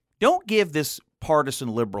don't give this partisan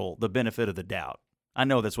liberal the benefit of the doubt. I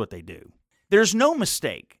know that's what they do. There's no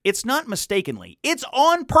mistake. It's not mistakenly. It's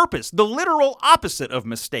on purpose, the literal opposite of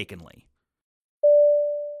mistakenly.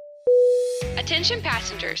 Attention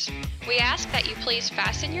passengers, we ask that you please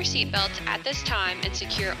fasten your seatbelts at this time and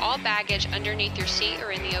secure all baggage underneath your seat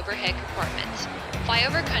or in the overhead compartments.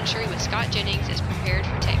 Flyover Country with Scott Jennings is prepared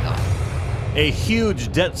for takeoff. A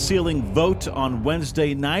huge debt ceiling vote on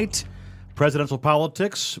Wednesday night. Presidential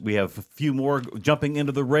politics. We have a few more jumping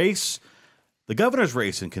into the race. The governor's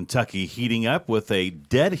race in Kentucky heating up with a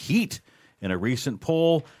dead heat in a recent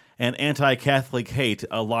poll, and anti-Catholic hate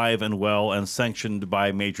alive and well and sanctioned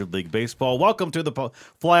by Major League Baseball. Welcome to the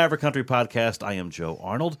Flyover Country podcast. I am Joe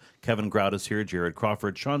Arnold. Kevin Grout is here, Jared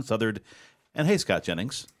Crawford, Sean Southard, and hey, Scott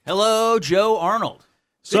Jennings. Hello, Joe Arnold.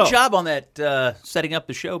 Good So, job on that setting up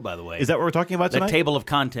the show, by the way. Is that what we're talking about tonight? That table of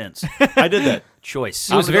contents. I did that.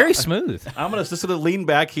 Choice. It was very smooth. I'm going to just lean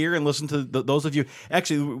back here and listen to those of you.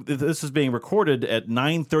 Actually, this is being recorded at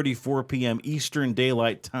 9:34 p.m. Eastern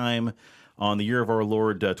Daylight Time on the year of our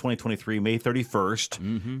Lord 2023, May 31st.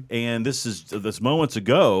 Mm-hmm. And this moments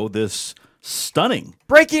ago, this stunning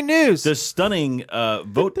breaking news. This stunning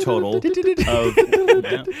vote total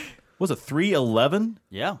of was it 311?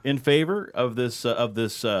 Yeah, in favor of this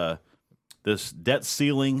this debt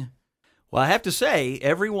ceiling. Well, I have to say,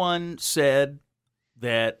 everyone said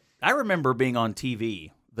that. I remember being on TV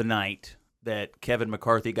the night that Kevin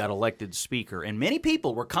McCarthy got elected speaker, and many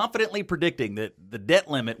people were confidently predicting that the debt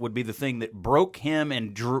limit would be the thing that broke him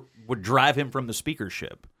and would drive him from the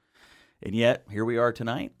speakership. And yet, here we are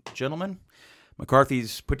tonight, gentlemen.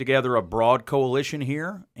 McCarthy's put together a broad coalition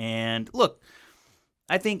here, and look,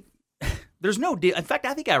 I think there's no deal. In fact,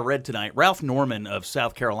 I think I read tonight, Ralph Norman of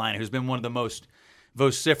South Carolina, who's been one of the most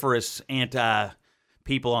vociferous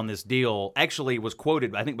anti-people on this deal, actually was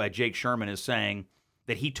quoted, I think, by Jake Sherman as saying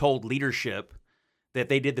that he told leadership that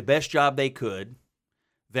they did the best job they could,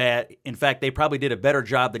 that, in fact, they probably did a better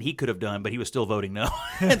job than he could have done, but he was still voting no.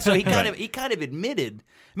 And so he kind of admitted,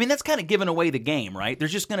 I mean, that's kind of giving away the game, right?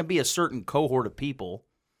 There's just going to be a certain cohort of people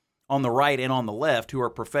on the right and on the left who are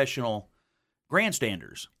professional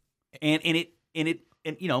grandstanders. And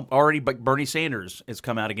you know, already Bernie Sanders has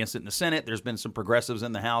come out against it in the Senate. There's been some progressives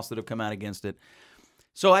in the House that have come out against it.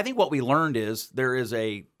 So I think what we learned is there is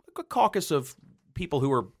a caucus of people who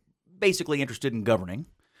are basically interested in governing,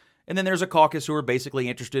 and then there's a caucus who are basically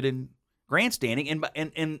interested in grandstanding,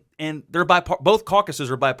 and they're both caucuses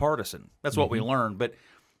are bipartisan. That's what we learned. But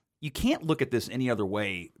you can't look at this any other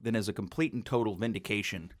way than as a complete and total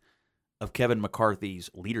vindication of Kevin McCarthy's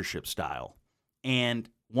leadership style. And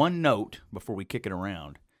one note before we kick it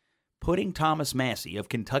around, putting Thomas Massie of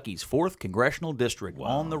Kentucky's 4th Congressional District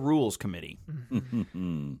on the Rules Committee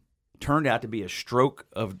turned out to be a stroke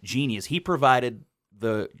of genius. He provided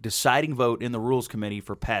the deciding vote in the Rules Committee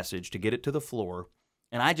for passage to get it to the floor.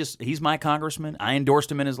 And he's my congressman. I endorsed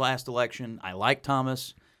him in his last election. I like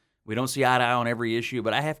Thomas. We don't see eye to eye on every issue,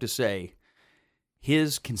 but I have to say,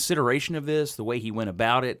 his consideration of this, the way he went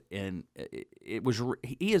about it, and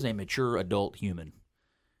he is a mature adult human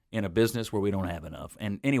in a business where we don't have enough.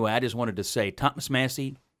 And anyway, I just wanted to say, Thomas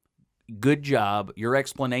Massie, good job. Your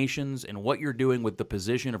explanations and what you're doing with the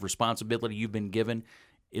position of responsibility you've been given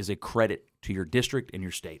is a credit to your district and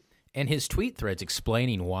your state. And his tweet threads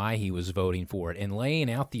explaining why he was voting for it and laying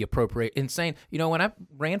out the appropriate and saying, you know, when I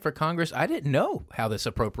ran for Congress, I didn't know how this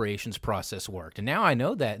appropriations process worked. And now I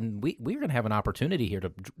know that, and we're going to have an opportunity here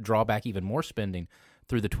to draw back even more spending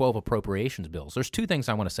through the 12 appropriations bills. There's two things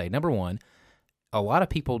I want to say. Number one, a lot of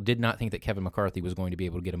people did not think that Kevin McCarthy was going to be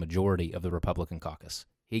able to get a majority of the Republican caucus.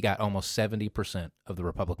 He got almost 70% of the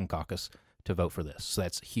Republican caucus to vote for this, so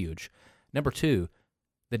that's huge. Number two,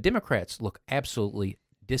 the Democrats look absolutely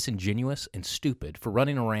disingenuous and stupid for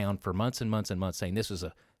running around for months and months and months saying this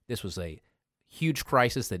was a huge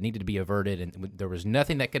crisis that needed to be averted and there was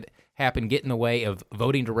nothing that could happen get in the way of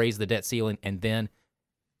voting to raise the debt ceiling, and then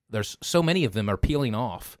there's so many of them are peeling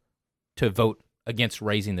off to vote against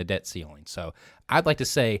raising the debt ceiling. So I'd like to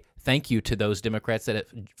say thank you to those Democrats that have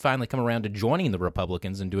finally come around to joining the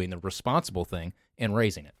Republicans and doing the responsible thing and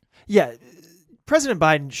raising it. Yeah, President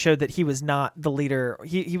Biden showed that he was not the leader.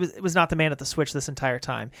 He was not the man at the switch this entire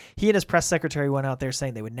time. He and his press secretary went out there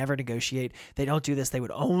saying they would never negotiate. They don't do this. They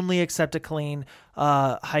would only accept a clean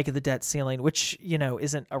hike of the debt ceiling, which, you know,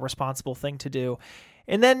 isn't a responsible thing to do.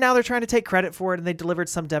 And then now they're trying to take credit for it, and they delivered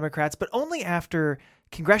some Democrats, but only after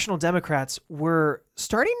congressional Democrats were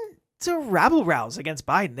starting to rabble-rouse against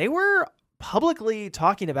Biden. They were publicly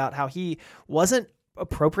talking about how he wasn't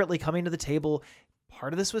appropriately coming to the table.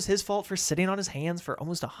 Part of this was his fault for sitting on his hands for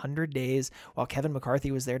almost 100 days while Kevin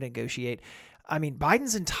McCarthy was there to negotiate. I mean,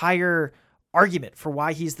 Biden's entire argument for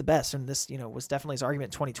why he's the best, and this, was definitely his argument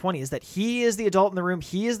in 2020, is that he is the adult in the room,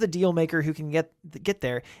 he is the deal maker who can get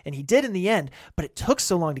there, and he did in the end, but it took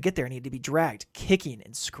so long to get there, and he had to be dragged kicking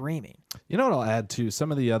and screaming. You know what I'll add to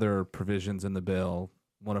some of the other provisions in the bill,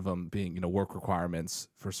 one of them being, work requirements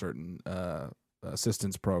for certain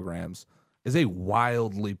assistance programs, is a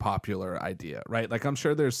wildly popular idea, right? Like, I'm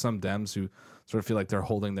sure there's some Dems who sort of feel like they're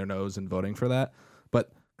holding their nose and voting for that,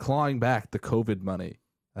 but clawing back the COVID money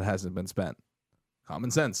that hasn't been spent. Common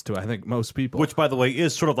sense to, I think, most people. Which, by the way,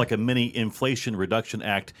 is sort of like a mini Inflation Reduction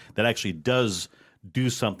Act that actually does do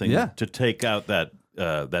something to take out that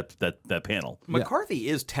panel. McCarthy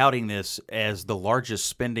is touting this as the largest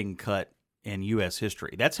spending cut in U.S.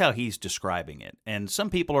 history. That's how he's describing it. And some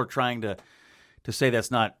people are trying to say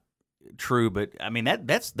that's not true, but I mean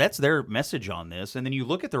that's their message on this. And then you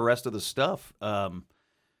look at the rest of the stuff.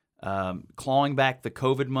 Clawing back the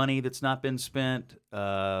COVID money that's not been spent,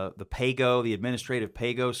 the PAYGO, the administrative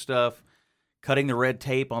PAYGO stuff, cutting the red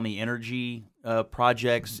tape on the energy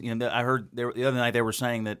projects. I heard the other night they were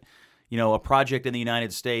saying that, a project in the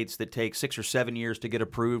United States that takes 6 or 7 years to get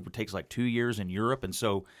approved, it takes like 2 years in Europe, and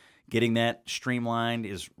so getting that streamlined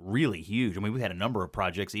is really huge. I mean, we've had a number of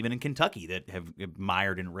projects, even in Kentucky, that have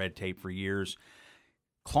mired in red tape for years.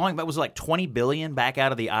 Clawing back was like $20 billion back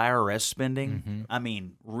out of the IRS spending. Mm-hmm. I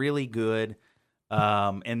mean, really good.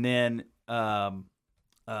 And then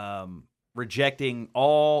rejecting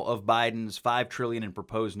all of Biden's $5 trillion in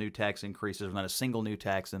proposed new tax increases. There's not a single new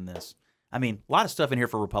tax in this. I mean, a lot of stuff in here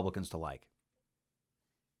for Republicans to like.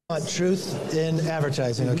 Truth in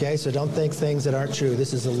advertising, okay? So don't think things that aren't true.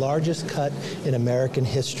 This is the largest cut in American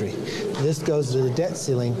history. This goes to the debt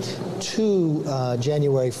ceiling to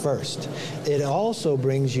January 1st. It also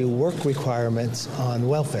brings you work requirements on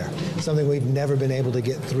welfare, something we've never been able to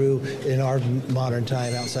get through in our modern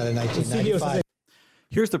time outside of 1995.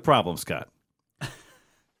 Here's the problem, Scott.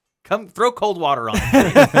 Come throw cold water on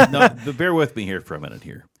it. No, bear with me here for a minute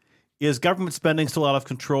here. Is government spending still out of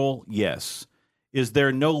control? Yes. Is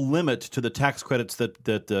there no limit to the tax credits that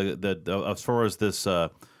as far as this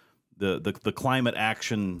the Climate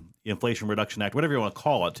Action, Inflation Reduction Act, whatever you want to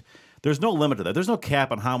call it? There's no limit to that. There's no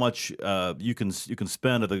cap on how much you can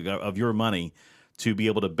spend of your money to be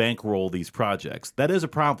able to bankroll these projects. That is a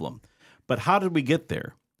problem. But how did we get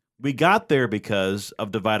there? We got there because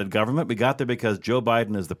of divided government. We got there because Joe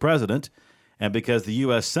Biden is the president, and because the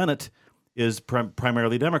U.S. Senate is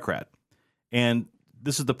primarily Democrat. And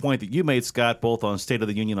this is the point that you made, Scott, both on State of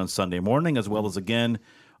the Union on Sunday morning as well as again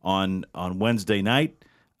on Wednesday night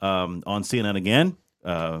on CNN again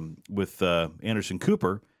with Anderson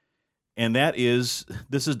Cooper, and that is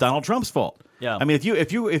this is Donald Trump's fault. Yeah. I mean,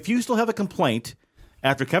 if you still have a complaint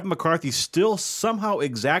after Kevin McCarthy still somehow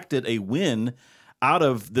exacted a win out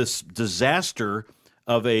of this disaster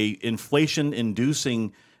of a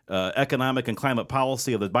inflation-inducing economic and climate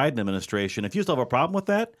policy of the Biden administration, if you still have a problem with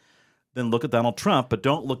that, then look at Donald Trump, but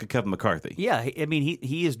don't look at Kevin McCarthy. Yeah, I mean,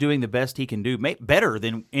 he is doing the best he can do, better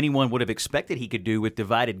than anyone would have expected he could do with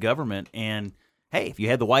divided government. And, hey, if you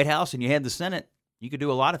had the White House and you had the Senate, you could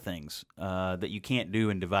do a lot of things that you can't do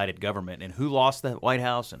in divided government. And who lost the White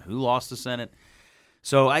House and who lost the Senate?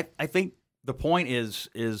 So I think the point is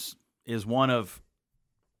one of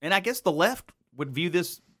 – and I guess the left would view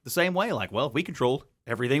this the same way, like, well, if we controlled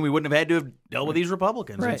everything, we wouldn't have had to have dealt with these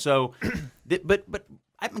Republicans. Right. And so but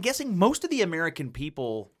I'm guessing most of the American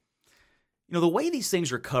people, the way these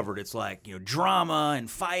things are covered, it's like, drama and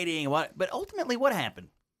fighting. But ultimately, what happened?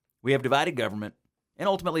 We have divided government, and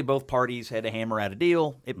ultimately both parties had to hammer out a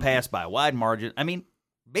deal. It passed by a wide margin. I mean,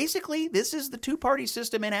 basically, this is the two-party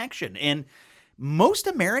system in action. And most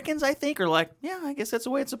Americans, I think, are like, yeah, I guess that's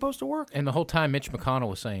the way it's supposed to work. And the whole time, Mitch McConnell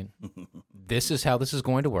was saying, this is how this is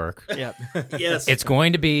going to work. Yeah. Yes. It's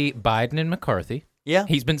going to be Biden and McCarthy. Yeah.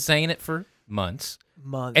 He's been saying it for months.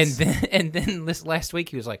 And then this last week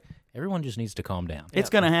he was like, everyone just needs to calm down. It's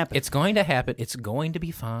going to happen. It's going to happen. It's going to be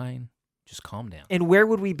fine. Just calm down. And where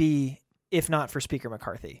would we be if not for Speaker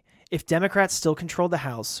McCarthy? If Democrats still controlled the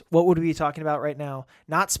House, what would we be talking about right now?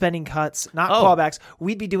 Not spending cuts, not clawbacks.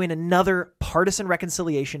 We'd be doing another partisan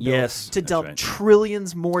reconciliation bill to dump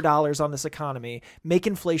trillions more dollars on this economy, make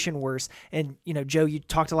inflation worse. And, Joe, you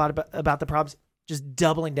talked a lot about the problems. Just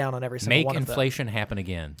doubling down on every single one of them. Make inflation happen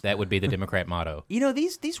again. That would be the Democrat motto.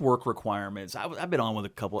 These work requirements, I've been on with a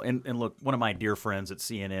couple, and look, one of my dear friends at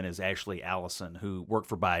CNN is Ashley Allison, who worked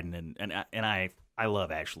for Biden, and I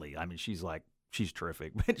love Ashley. I mean, she's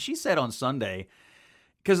terrific. But she said on Sunday,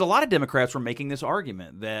 because a lot of Democrats were making this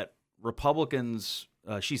argument that Republicans,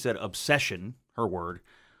 she said, obsession, her word,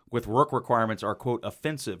 with work requirements are, quote,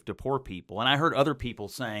 offensive to poor people. And I heard other people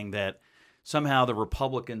saying that somehow the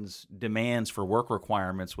Republicans' demands for work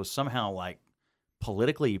requirements was somehow like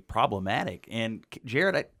politically problematic. And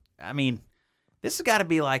Jared, I mean, this has got to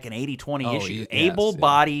be like an 80-20 issue. Yes,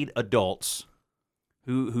 Able-bodied adults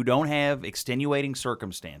who don't have extenuating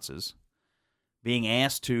circumstances being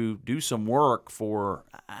asked to do some work for,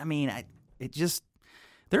 I mean,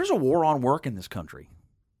 there's a war on work in this country,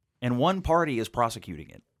 and one party is prosecuting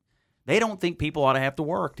it. They don't think people ought to have to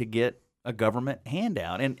work to get a government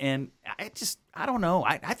handout. And I don't know.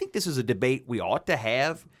 I think this is a debate we ought to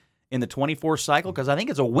have in the 24th cycle, because I think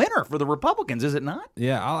it's a winner for the Republicans, is it not?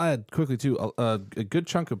 Yeah, I'll add quickly, too, a good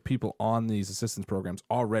chunk of people on these assistance programs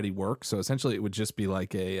already work. So essentially it would just be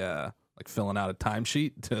like like filling out a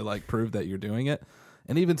timesheet to like prove that you're doing it.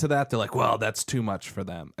 And even to that, they're like, well, that's too much for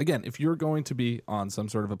them. Again, if you're going to be on some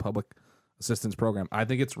sort of a public assistance program, I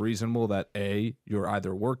think it's reasonable that you're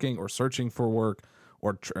either working or searching for work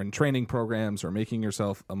or in training programs or making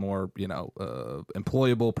yourself a more,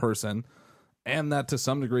 employable person. And that to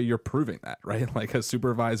some degree you're proving that, right? Like a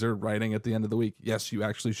supervisor writing at the end of the week, yes, you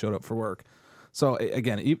actually showed up for work. So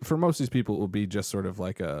again, for most of these people, it will be just sort of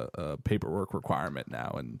like a paperwork requirement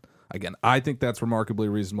now. And again, I think that's remarkably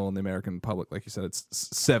reasonable in the American public. Like you said, it's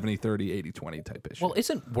 70-30, 80-20 type issue. Well,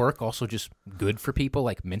 isn't work also just good for people,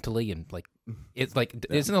 like mentally, and like it's like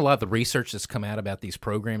isn't a lot of the research that's come out about these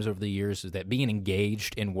programs over the years is that being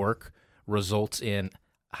engaged in work results in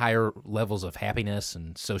higher levels of happiness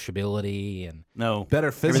and sociability and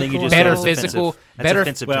better physical,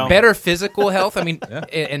 better physical health. I mean,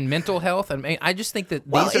 and mental health. I mean, I just think that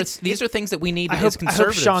these are things that we need as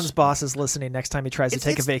conservatives. I hope Sean's boss is listening next time he tries to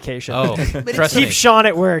take a vacation. Oh, trust me. Keep Sean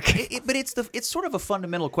at work. But it's sort of a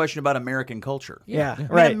fundamental question about American culture. Yeah, I mean,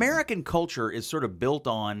 right. American culture is sort of built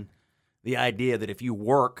on the idea that if you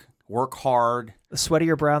work hard, the sweat of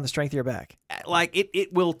your brow and the strength of your back, like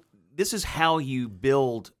it will. This is how you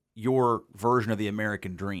build your version of the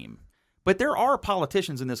American dream. But there are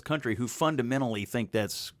politicians in this country who fundamentally think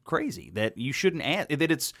that's crazy, that you shouldn't ask, that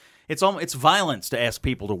it's violence to ask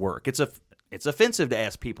people to work. It's offensive to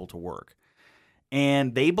ask people to work.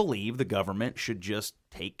 And they believe the government should just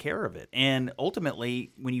take care of it. And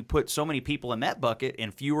ultimately, when you put so many people in that bucket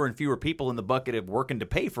and fewer people in the bucket of working to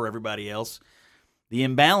pay for everybody else, the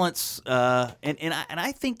imbalance, and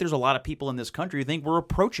I think there's a lot of people in this country who think we're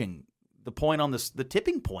approaching the point on the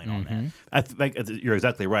tipping point on that. I think you're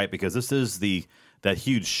exactly right, because this is that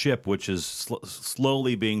huge ship which is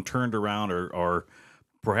slowly being turned around or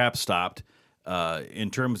perhaps stopped in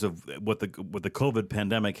terms of what the COVID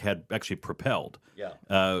pandemic had actually propelled. Yeah,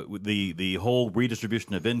 the whole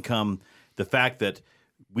redistribution of income, the fact that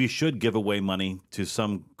we should give away money to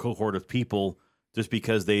some cohort of people just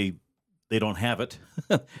because they don't have it,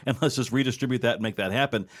 and let's just redistribute that and make that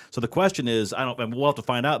happen. So the question is, we'll have to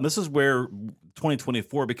find out, and this is where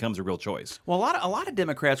 2024 becomes a real choice. Well, a lot of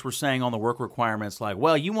Democrats were saying on the work requirements, like,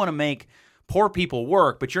 well, you want to make poor people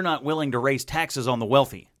work, but you're not willing to raise taxes on the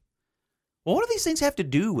wealthy. Well, what do these things have to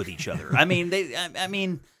do with each other? I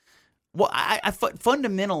mean,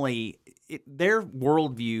 fundamentally, their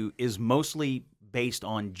worldview is mostly based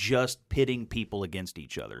on just pitting people against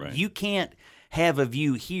each other. Right. You can't have a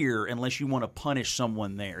view here unless you want to punish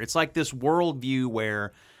someone there. It's like this worldview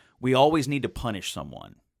where we always need to punish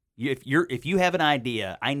someone. If you have an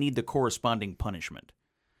idea, I need the corresponding punishment.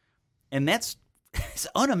 And it's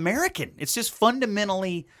un-American. It's just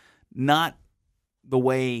fundamentally not the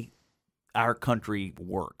way our country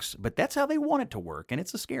works. But that's how they want it to work, and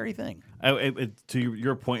it's a scary thing. To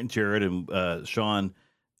your point, Jared and Sean,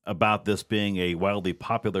 about this being a wildly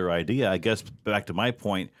popular idea, I guess back to my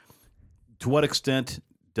point, to what extent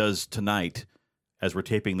does tonight, as we're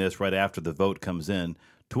taping this right after the vote comes in,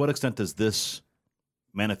 to what extent does this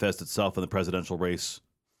manifest itself in the presidential race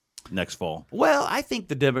next fall? Well, I think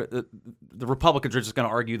the Republicans are just going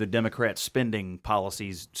to argue the Democrats' spending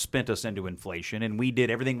policies spent us into inflation, and we did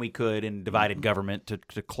everything we could in divided government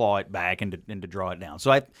to claw it back and to draw it down.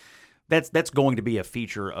 So that's going to be a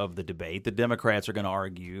feature of the debate. The Democrats are going to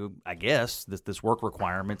argue, I guess, that this work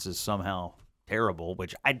requirements is somehow terrible,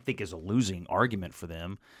 which I think is a losing argument for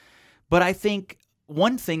them. But I think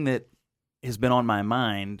one thing that has been on my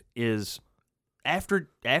mind is after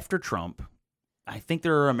Trump, I think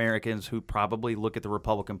there are Americans who probably look at the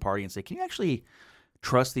Republican Party and say, can you actually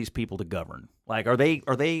trust these people to govern? Like, are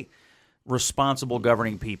they responsible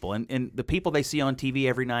governing people? And the people they see on TV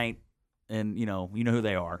every night, and you know who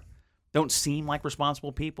they are, don't seem like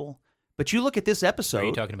responsible people. But you look at this episode. Are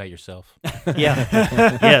you talking about yourself? Yeah.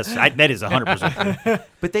 Yes, that is 100% true.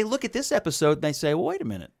 But they look at this episode and they say, well, wait a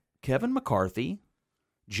minute. Kevin McCarthy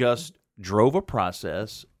just drove a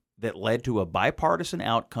process that led to a bipartisan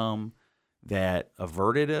outcome that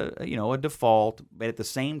averted a default, but at the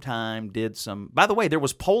same time did some. By the way, there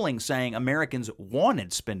was polling saying Americans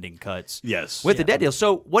wanted spending cuts. Yes. With the debt deal.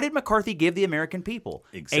 So what did McCarthy give the American people?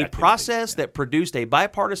 Exactly A process that produced a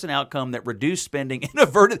bipartisan outcome that reduced spending and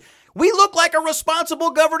averted. We look like a responsible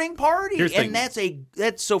governing party, Here's the and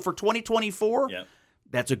that's so for 2024. Yeah.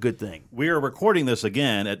 That's a good thing. We are recording this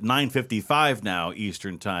again at 9:55 now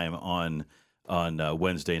Eastern time on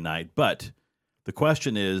Wednesday night. But the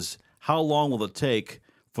question is, how long will it take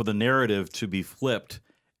for the narrative to be flipped?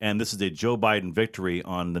 And this is a Joe Biden victory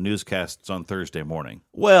on the newscasts on Thursday morning.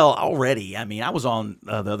 Well, already, I mean, I was on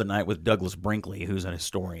the other night with Douglas Brinkley, who's an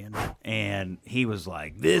historian, and he was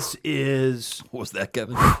like, this is What was that,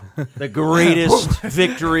 Kevin? the greatest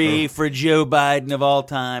victory for Joe Biden of all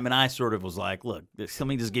time. And I sort of was like, look, let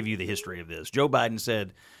me just give you the history of this. Joe Biden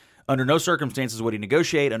said, under no circumstances would he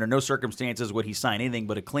negotiate, under no circumstances would he sign anything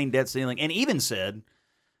but a clean debt ceiling, and even said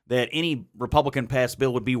that any Republican-passed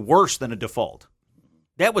bill would be worse than a default.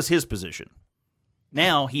 That was his position.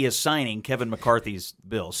 Now he is signing Kevin McCarthy's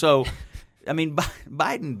bill. So, I mean,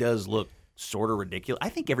 Biden does look sort of ridiculous. I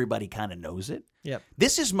think everybody kind of knows it. Yep.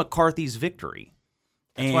 This is McCarthy's victory.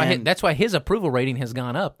 That's why his approval rating has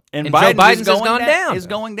gone up. And Joe Biden's Biden's has gone down. Is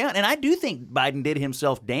going down. And I do think Biden did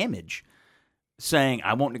himself damage saying,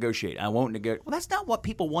 I won't negotiate. I won't negotiate. Well, that's not what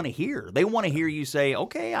people want to hear. They want to hear you say,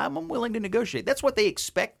 okay, I'm willing to negotiate. That's what they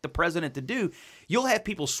expect the president to do. You'll have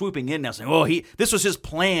people swooping in now saying, oh, this was his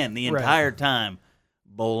plan the entire time.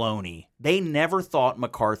 Baloney. They never thought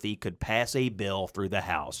McCarthy could pass a bill through the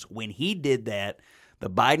House. When he did that, the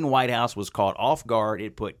Biden White House was caught off guard.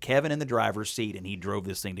 It put Kevin in the driver's seat, and he drove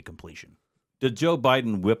this thing to completion. Did Joe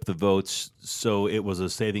Biden whip the votes so it was a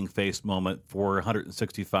saving face moment for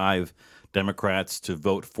 165 Democrats to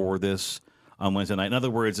vote for this on Wednesday night? In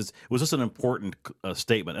other words, was this an important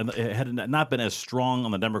statement? And it had not been as strong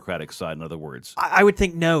on the Democratic side, in other words. I would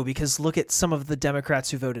think no, because look at some of the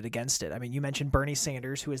Democrats who voted against it. I mean, you mentioned Bernie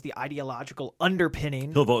Sanders, who is the ideological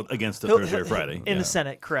underpinning. He'll vote against it Thursday or Friday. In the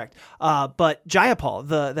Senate, correct. But Jayapal,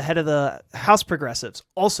 the head of the House Progressives,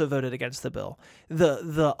 also voted against the bill.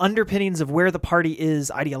 The underpinnings of where the party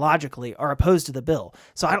is ideologically are opposed to the bill.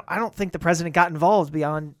 So I don't think the president got involved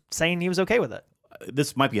beyond saying he was okay with it.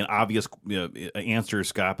 This might be an obvious answer,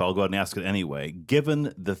 Scott, but I'll go ahead and ask it anyway.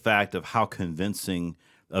 Given the fact of how convincing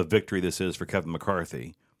a victory this is for Kevin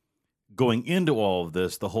McCarthy, going into all of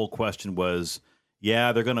this, the whole question was,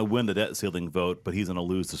 yeah, they're going to win the debt ceiling vote, but he's going to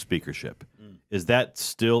lose the speakership. Is that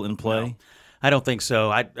still in play? No, I don't think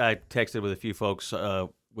so. I texted with a few folks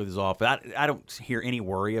with his office. I don't hear any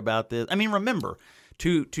worry about this. I mean, remember,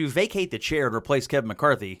 to vacate the chair and replace Kevin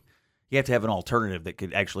McCarthy, you have to have an alternative that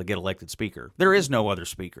could actually get elected speaker. There is no other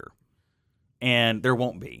speaker, and there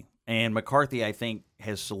won't be. And McCarthy, I think,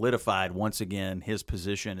 has solidified once again his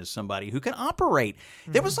position as somebody who can operate.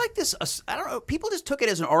 There was like this, I don't know, people just took it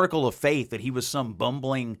as an article of faith that he was some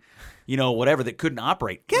bumbling, whatever that couldn't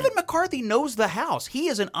operate. Kevin McCarthy knows the House. He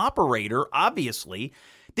is an operator, obviously.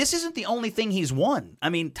 This isn't the only thing he's won. I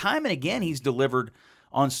mean, time and again, he's delivered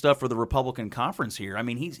on stuff for the Republican conference here. I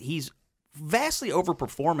mean, he's vastly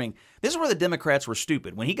overperforming. This is where the Democrats were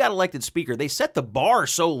stupid. When he got elected speaker, they set the bar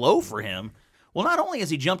so low for him. Well, not only has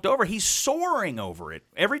he jumped over, he's soaring over it.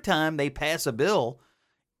 Every time they pass a bill,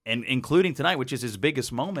 and including tonight, which is his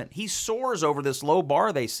biggest moment, he soars over this low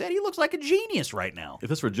bar they set. He looks like a genius right now. If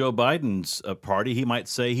this were Joe Biden's party, he might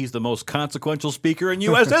say he's the most consequential speaker in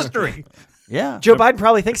U.S. history. Yeah. Joe Biden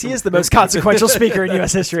probably thinks he is the most consequential speaker in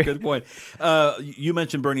U.S. history. Good point. You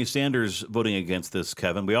mentioned Bernie Sanders voting against this,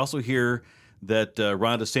 Kevin. We also hear that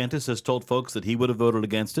Ron DeSantis has told folks that he would have voted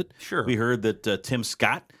against it. Sure. We heard that Tim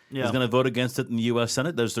Scott is going to vote against it in the U.S.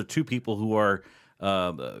 Senate. Those are two people who are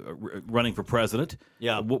running for president.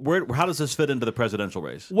 Yeah. How does this fit into the presidential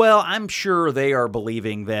race? Well, I'm sure they are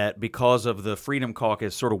believing that because of the Freedom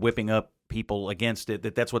Caucus sort of whipping up people against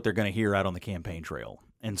it, that's what they're going to hear out on the campaign trail.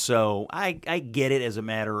 And so I get it as a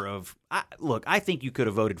matter of, look, I think you could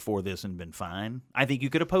have voted for this and been fine. I think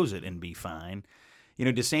you could oppose it and be fine.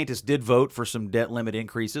 DeSantis did vote for some debt limit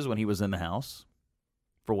increases when he was in the House,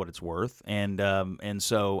 for what it's worth. And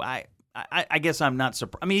so I guess I'm not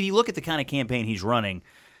surprised. I mean, if you look at the kind of campaign he's running,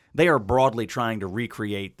 they are broadly trying to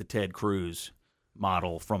recreate the Ted Cruz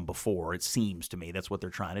model from before. It seems to me that's what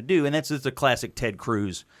they're trying to do. And it's a classic Ted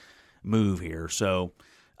Cruz move here. So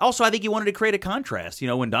also, I think he wanted to create a contrast.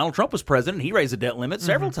 When Donald Trump was president, he raised the debt limit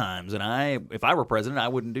several times. And if I were president, I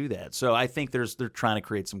wouldn't do that. So I think they're trying to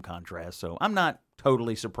create some contrast. So I'm not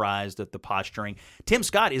totally surprised at the posturing. Tim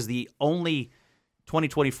Scott is the only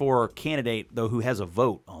 2024 candidate, though, who has a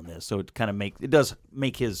vote on this. So it does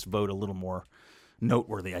make his vote a little more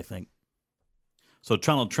noteworthy, I think. So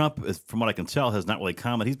Donald Trump, from what I can tell, has not really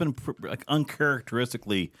commented. He's been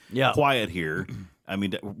uncharacteristically quiet here. I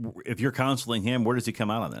mean, if you're counseling him, where does he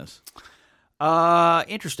come out on this?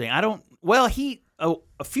 Interesting. I don't. Well, a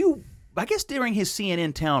few. I guess during his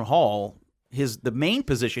CNN town hall, the main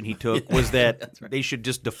position he took was that they should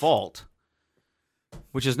just default,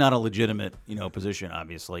 which is not a legitimate position,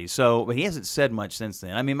 obviously. So, but he hasn't said much since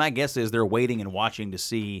then. I mean, my guess is they're waiting and watching to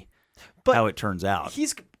see how it turns out.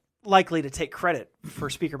 He's likely to take credit for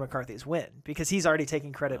Speaker McCarthy's win because he's already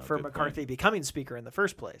taking credit for McCarthy becoming Speaker in the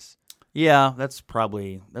first place. Yeah, that's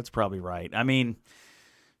probably right. I mean,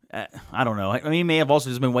 I don't know. I mean, he may have also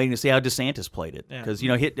just been waiting to see how DeSantis played it because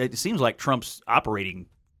it seems like Trump's operating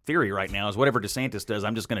theory right now is whatever DeSantis does,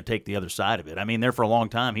 I'm just going to take the other side of it. I mean, there for a long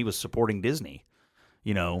time he was supporting Disney,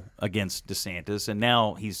 against DeSantis, and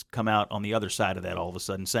now he's come out on the other side of that all of a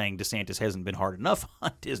sudden, saying DeSantis hasn't been hard enough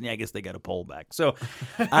on Disney. I guess they got to pull back. So,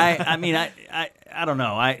 I mean, I don't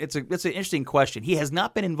know. It's an interesting question. He has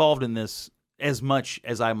not been involved in this as much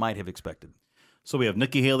as I might have expected. So we have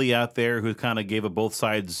Nikki Haley out there who kind of gave a both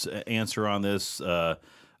sides answer on this.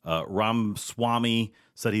 Ramaswamy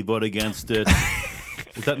said he'd vote against it.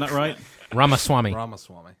 Is that not right? Ramaswamy.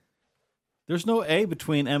 There's no A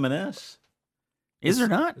between M and S. Is there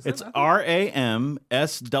not? It's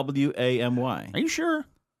Ramswamy. Are you sure?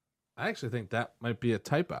 I actually think that might be a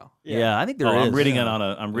typo. Yeah, I think there is. I'm reading it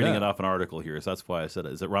it off an article here, so that's why I said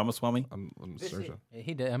it. Is it Ramaswamy? I'm searching.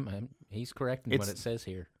 He's correct in what it says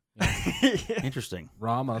here. Interesting.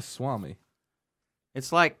 Ramaswamy.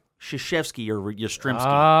 It's like Krzyzewski or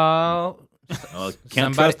Yastrzemski.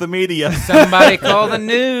 Can't trust the media. Somebody call the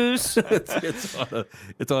news.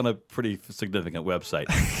 It's on a pretty significant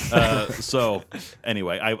website. So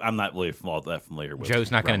anyway, I'm not really that familiar with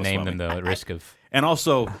Joe's not going to name them, though, at risk of... And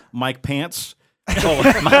also Mike Pence. Mike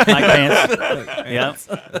Pence. Yeah.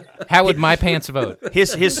 How would my pants vote?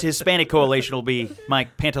 His Hispanic coalition will be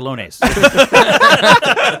Mike Pantalones.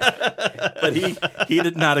 But he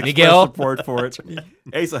did not express Miguel? support for it.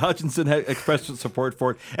 Asa Hutchinson had expressed support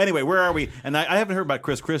for it. Anyway, where are we? And I haven't heard about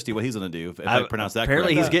Chris Christie, what he's going to do, if I pronounce that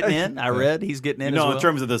apparently correctly. He's getting in. I read he's getting in as well. In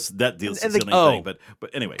terms of this debt deal thing. But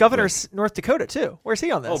anyway. Governor's North Dakota, too. Where's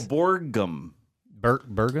he on this? Oh, Borgum.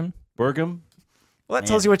 Burgum? Well, that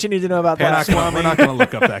tells you what you need to know about that. We're not going to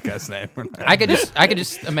look up that guy's name. I could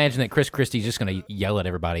just imagine that Chris Christie's just going to yell at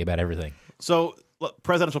everybody about everything. So, look,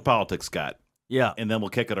 presidential politics, Scott. Yeah. And then we'll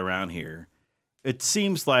kick it around here. It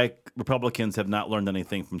seems like Republicans have not learned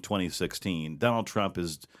anything from 2016. Donald Trump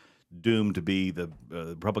is doomed to be the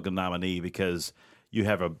Republican nominee because you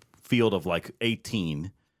have a field of like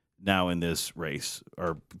 18 now in this race.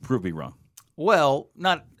 Or prove me wrong. Well,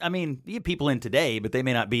 you get people in today, but they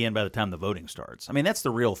may not be in by the time the voting starts. I mean, that's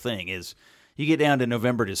the real thing is you get down to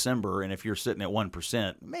November, December, and if you're sitting at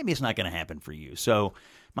 1%, maybe it's not going to happen for you. So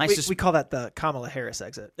we call that the Kamala Harris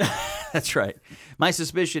exit. That's right. My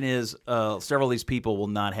suspicion is several of these people will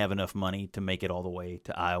not have enough money to make it all the way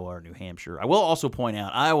to Iowa or New Hampshire. I will also point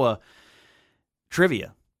out, Iowa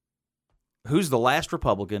trivia. Who's the last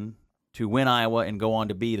Republican to win Iowa and go on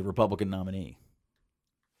to be the Republican nominee?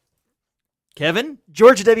 Kevin?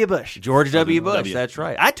 George W. Bush. George W. Bush, that's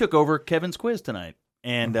right. I took over Kevin's quiz tonight,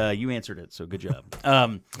 and you answered it, so good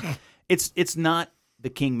job. It's not the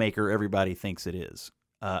kingmaker everybody thinks it is.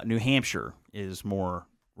 New Hampshire is more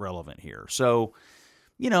relevant here. So,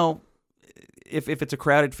 if it's a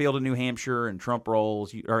crowded field in New Hampshire and Trump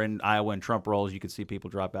rolls, or in Iowa and Trump rolls, you could see people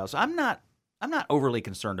drop out. So I'm not overly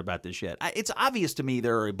concerned about this yet. It's obvious to me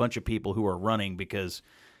there are a bunch of people who are running because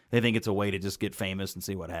they think it's a way to just get famous and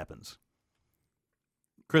see what happens.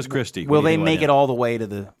 Chris Christie. Will they make it all the way to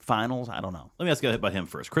the finals? I don't know. Let me ask you about him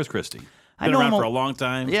first. Chris Christie. I Been know around him for a long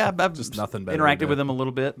time. Yeah, I've just nothing better interacted with him a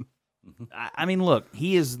little bit. I mean, look,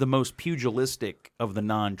 he is the most pugilistic of the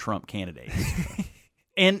non-Trump candidates.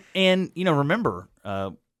 and remember,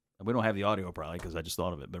 we don't have the audio probably because I just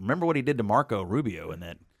thought of it, but remember what he did to Marco Rubio in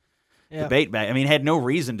that debate back. I mean, had no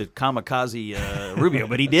reason to kamikaze Rubio,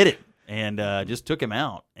 but he did it and just took him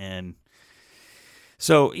out. And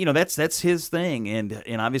so, that's his thing,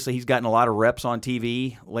 and obviously he's gotten a lot of reps on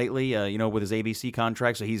TV lately, with his ABC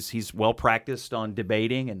contract, so he's well practiced on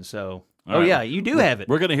debating, and so, you do have it.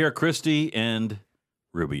 We're going to hear Christie and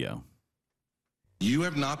Rubio. You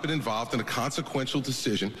have not been involved in a consequential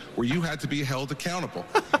decision where you had to be held accountable.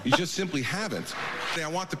 You just simply haven't. I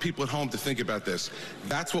want the people at home to think about this.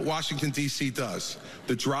 That's what Washington, D.C. does.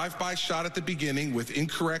 The drive-by shot at the beginning with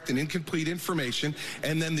incorrect and incomplete information,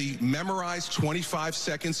 and then the memorized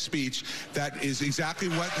 25-second speech that is exactly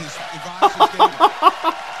what his advisors gave him.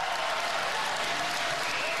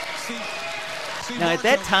 Now, at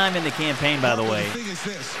that time in the campaign, by the way, thing is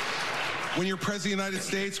this. When you're president of the United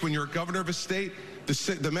States, when you're a governor of a state,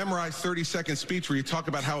 the memorized 30-second speech where you talk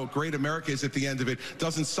about how great America is at the end of it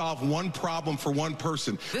doesn't solve one problem for one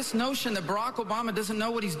person. This notion that Barack Obama doesn't know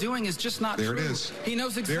what he's doing is just not true. There it is. He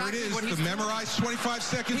knows exactly there it is, what he's the memorized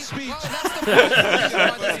 25-second speech. Well, that's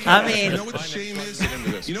the I mean, you know what the shame is?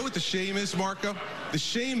 You know what the shame is, Marco? The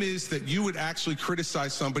shame is that you would actually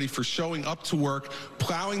criticize somebody for showing up to work,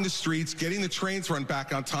 plowing the streets, getting the trains run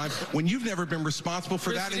back on time, when you've never been responsible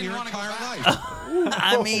for that in your entire life.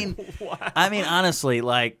 I mean, honestly,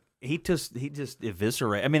 like he just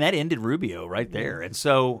eviscerated. I mean, that ended Rubio right there. And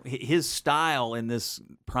so his style in this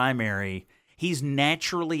primary, he's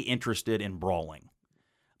naturally interested in brawling.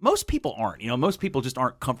 Most people aren't. Most people just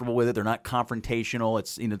aren't comfortable with it. They're not confrontational.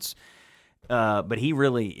 But he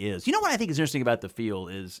really is. You know what I think is interesting about the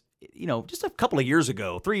field is, just a couple of years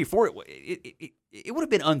ago, 3 or 4, it would have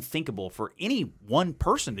been unthinkable for any one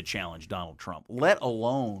person to challenge Donald Trump, let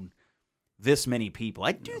alone this many people.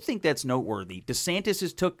 I do think that's noteworthy.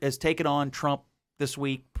 DeSantis has taken on Trump this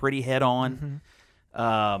week pretty head on.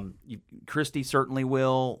 Mm-hmm. Christie certainly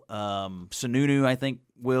will. Sununu, I think,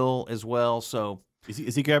 will as well. So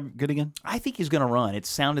is he good again? I think he's going to run. It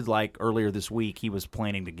sounded like earlier this week he was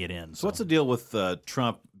planning to get in. So what's the deal with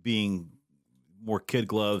Trump being more kid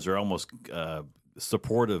gloves or almost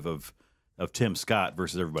supportive of Tim Scott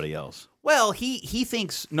versus everybody else? Well, he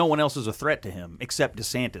thinks no one else is a threat to him except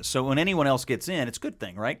DeSantis. So when anyone else gets in, it's a good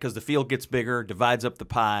thing, right? Because the field gets bigger, divides up the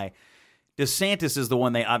pie. DeSantis is the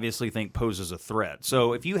one they obviously think poses a threat.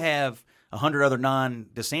 So if you have 100 other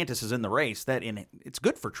non-DeSantis in the race, it's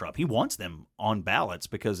good for Trump. He wants them on ballots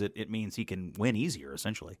because it means he can win easier,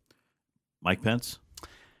 essentially. Mike Pence?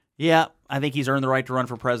 Yeah, I think he's earned the right to run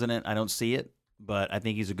for president. I don't see it, but I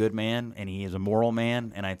think he's a good man, and he is a moral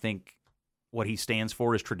man, and I think what he stands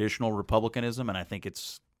for is traditional republicanism, and I think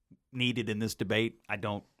it's needed in this debate. I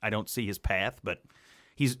don't see his path, but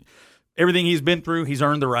everything he's been through, he's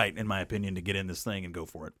earned the right, in my opinion, to get in this thing and go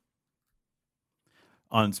for it.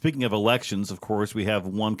 Speaking of elections, of course, we have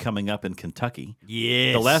one coming up in Kentucky.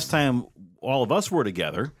 Yes. The last time all of us were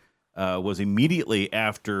together was immediately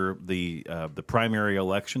after the primary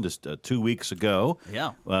election, just 2 weeks ago.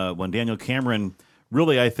 Yeah. When Daniel Cameron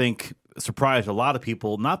really, I think, surprised a lot of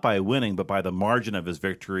people, not by winning, but by the margin of his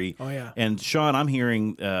victory. Oh, yeah. And, Sean, I'm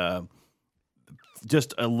hearing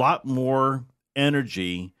just a lot more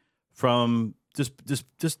energy from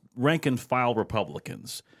just rank-and-file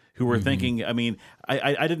Republicans who were thinking, I mean,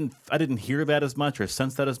 I didn't hear that as much or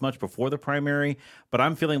sense that as much before the primary, but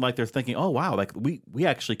I'm feeling like they're thinking, oh, wow, like we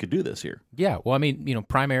actually could do this here. Yeah, well, I mean,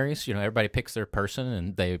 primaries, everybody picks their person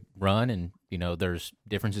and they run and, there's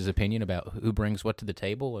differences of opinion about who brings what to the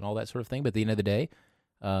table and all that sort of thing. But at the end of the day,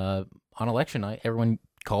 on election night, everyone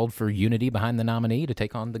called for unity behind the nominee to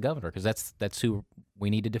take on the governor because that's who we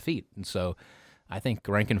need to defeat. And so I think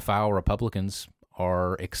rank-and-file Republicans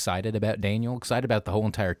are excited about Daniel, excited about the whole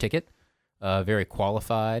entire ticket, very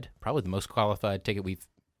qualified, probably the most qualified ticket we've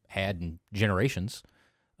had in generations.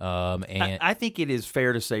 And I think it is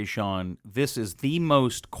fair to say, Sean, this is the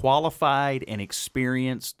most qualified and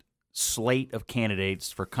experienced slate of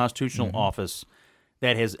candidates for constitutional office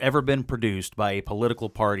that has ever been produced by a political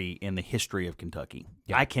party in the history of Kentucky.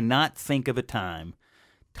 Yeah. I cannot think of a time,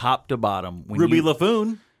 top to bottom, when Ruby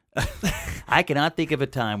Laffoon. I cannot think of a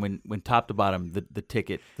time when top to bottom the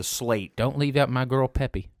ticket, the slate. Don't leave out my girl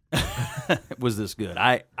Peppy. Was this good?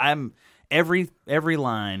 I'm every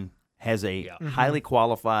line has a highly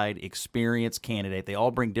qualified, experienced candidate. They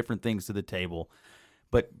all bring different things to the table,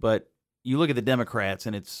 but you look at the Democrats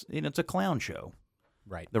and it's a clown show.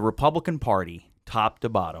 Right. The Republican Party, top to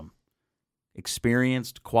bottom,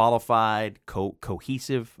 experienced, qualified,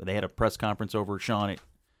 cohesive. They had a press conference over, Sean, at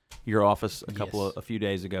your office a few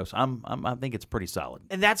days ago. So I think it's pretty solid.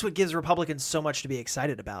 And that's what gives Republicans so much to be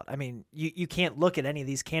excited about. I mean, you can't look at any of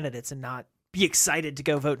these candidates and not be excited to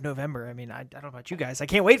go vote in November. I mean, I don't know about you guys. I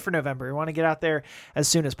can't wait for November. We want to get out there as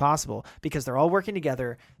soon as possible because they're all working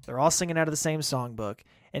together. They're all singing out of the same songbook.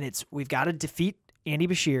 And we've got to defeat Andy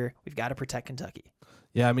Beshear. We've got to protect Kentucky.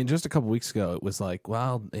 Yeah, I mean, just a couple weeks ago, it was like,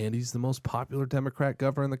 wow, Andy's the most popular Democrat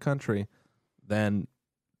governor in the country. Then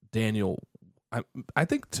Daniel, I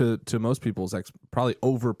think to most people's probably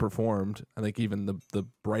overperformed. I think even the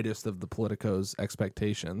brightest of the politicos'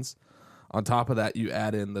 expectations. On top of that, you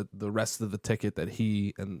add in the rest of the ticket that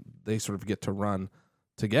he and they sort of get to run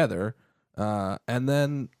together. And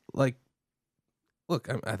then, like, look,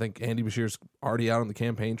 I think Andy Beshear's already out on the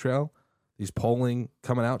campaign trail. He's polling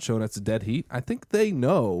coming out, showing it's a dead heat. I think they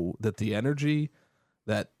know that the energy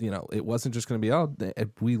that, it wasn't just going to be,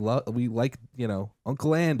 we like,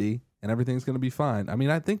 Uncle Andy and everything's going to be fine. I mean,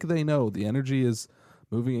 I think they know the energy is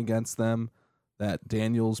moving against them, that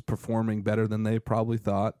Daniel's performing better than they probably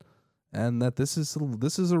thought, and that this is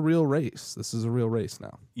a real race. This is a real race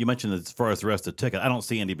now. You mentioned as far as the rest of the ticket, I don't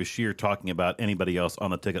see Andy Beshear talking about anybody else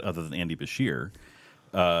on the ticket other than Andy Beshear.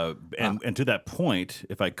 And to that point,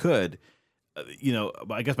 if I could,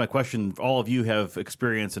 I guess my question, all of you have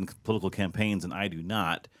experience in political campaigns and I do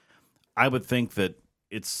not. I would think that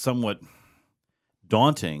it's somewhat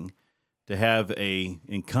daunting to have a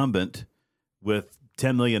incumbent with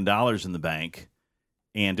 $10 million in the bank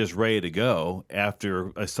and just ready to go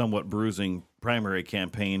after a somewhat bruising primary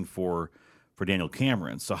campaign for Daniel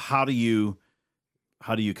Cameron. So how do you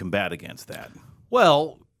combat against that?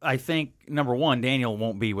 Well, I think, number one, Daniel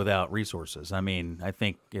won't be without resources. I mean, I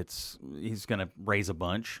think he's going to raise a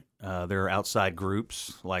bunch. There are outside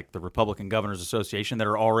groups like the Republican Governors Association that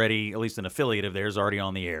are already, at least an affiliate of theirs, already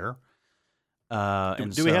on the air.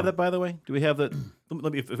 Do we have that, by the way? Do we have that?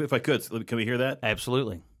 Let me, if I could, can we hear that?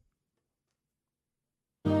 Absolutely.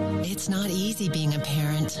 It's not easy being a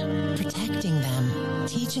parent, protecting them,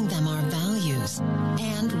 teaching them our values,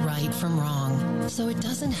 and right from wrong. So it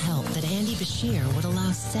doesn't help that Andy Beshear would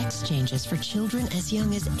allow sex changes for children as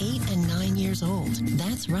young as 8 and 9 years old.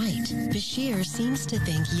 That's right. Beshear seems to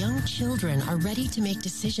think young children are ready to make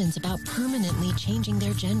decisions about permanently changing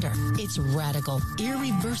their gender. It's radical,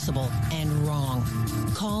 irreversible, and wrong.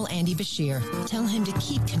 Call Andy Beshear. Tell him to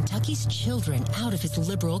keep Kentucky's children out of his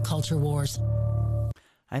liberal culture wars.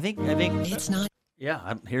 I think it's not. Yeah,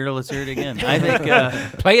 I'm here. Let's hear it again. I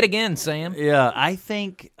think play it again, Sam. Yeah, I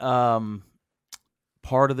think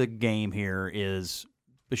part of the game here is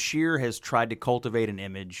Beshear has tried to cultivate an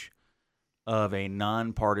image of a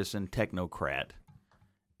nonpartisan technocrat,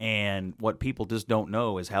 and what people just don't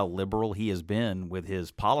know is how liberal he has been with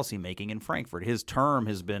his policymaking in Frankfurt. His term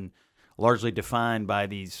has been largely defined by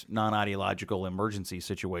these non-ideological emergency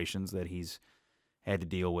situations that he's had to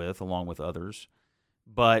deal with, along with others.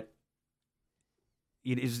 But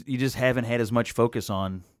you just haven't had as much focus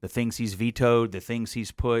on the things he's vetoed, the things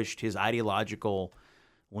he's pushed, his ideological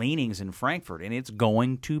leanings in Frankfurt, and it's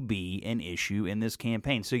going to be an issue in this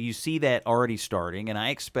campaign. So you see that already starting, and I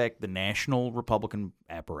expect the national Republican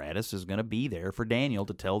apparatus is going to be there for Daniel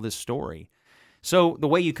to tell this story. So the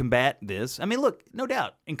way you combat this, I mean, look, no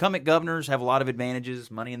doubt, incumbent governors have a lot of advantages,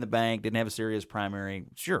 money in the bank, didn't have a serious primary,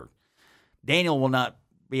 sure. Daniel will not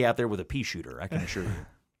be out there with a pea shooter, I can assure you.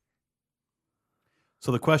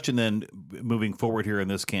 So the question then, moving forward here in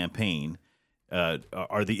this campaign,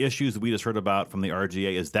 are the issues that we just heard about from the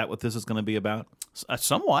RGA, is that what this is going to be about?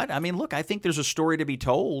 Somewhat. I mean, look, I think there's a story to be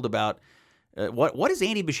told about what has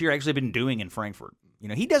Andy Beshear actually been doing in Frankfurt. You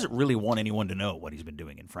know, he doesn't really want anyone to know what he's been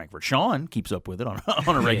doing in Frankfurt. Sean keeps up with it on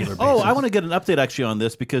a regular basis. Oh, I want to get an update actually on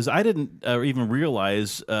this because I didn't even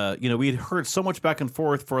realize, we had heard so much back and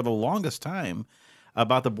forth for the longest time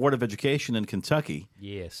about the Board of Education in Kentucky.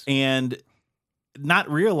 Yes. And not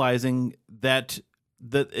realizing that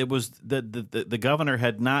it was that the governor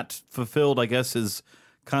had not fulfilled, I guess, his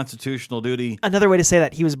constitutional duty. Another way to say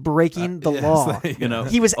that, he was breaking the law.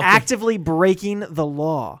 He was actively breaking the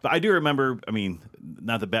law. But I do remember, I mean,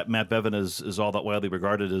 not that Matt Bevin is all that widely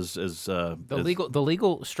regarded as the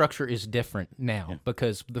legal structure is different now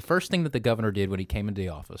because the first thing that the governor did when he came into the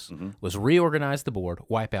office was reorganize the board,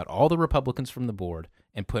 wipe out all the Republicans from the board,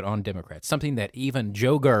 and put on Democrats. Something that even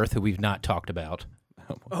Joe Girth, who we've not talked about.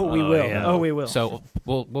 We will. Yeah. Oh, we will. So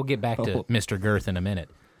we'll get back to Mr. Girth in a minute,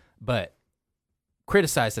 but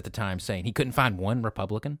criticized at the time, saying he couldn't find one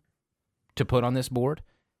Republican to put on this board.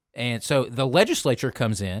 And so the legislature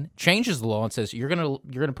comes in, changes the law, and says you're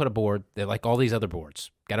gonna put a board that, like all these other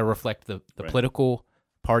boards, got to reflect the political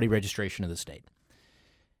party registration of the state.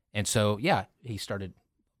 And so, he started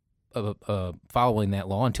following that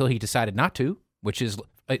law until he decided not to, which is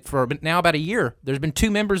for now about a year. There's been 2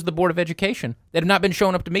 members of the Board of Education that have not been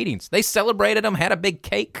showing up to meetings. They celebrated them, had a big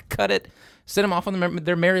cake, cut it, sent them off on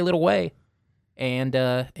their merry little way, and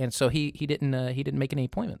so he didn't make any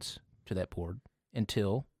appointments to that board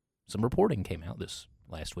until some reporting came out this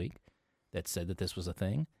last week that said that this was a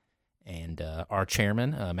thing. And our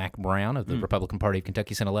chairman, Mac Brown of the Republican Party of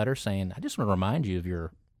Kentucky, sent a letter saying, I just want to remind you of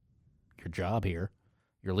your job here,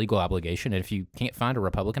 your legal obligation. And if you can't find a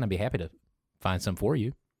Republican, I'd be happy to find some for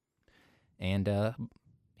you. And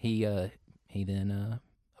he then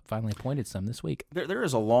finally appointed some this week. There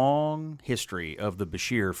is a long history of the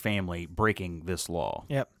Beshear family breaking this law.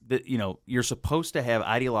 Yep. You're supposed to have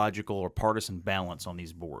ideological or partisan balance on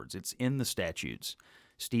these boards. It's in the statutes.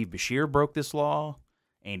 Steve Beshear broke this law.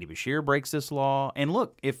 Andy Beshear breaks this law. And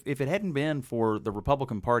look, if it hadn't been for the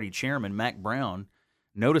Republican Party chairman, Mac Brown,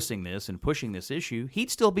 noticing this and pushing this issue,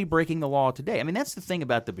 he'd still be breaking the law today. I mean, that's the thing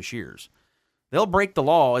about the Beshears. they'll break the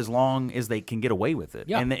law as long as they can get away with it.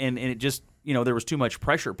 Yeah. And it just, there was too much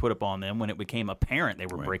pressure put upon them when it became apparent they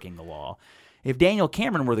were breaking the law. If Daniel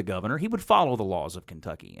Cameron were the governor, he would follow the laws of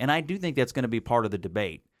Kentucky. And I do think that's going to be part of the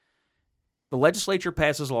debate. The legislature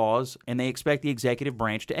passes laws, and they expect the executive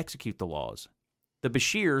branch to execute the laws. The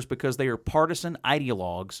Beshears, because they are partisan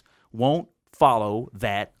ideologues, won't follow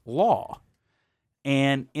that law.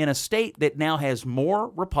 And in a state that now has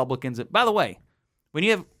more Republicans, by the way,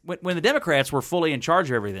 when the Democrats were fully in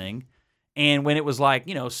charge of everything, and when it was like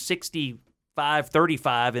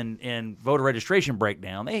 65-35 in voter registration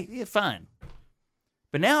breakdown, they're fine.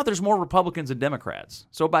 But now there's more Republicans than Democrats.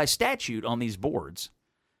 So by statute on these boards,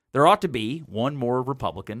 there ought to be one more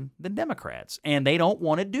Republican than Democrats, and they don't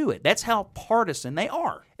want to do it. That's how partisan they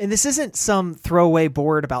are. And this isn't some throwaway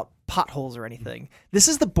board about potholes or anything. This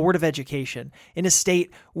is the Board of Education in a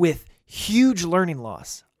state with huge learning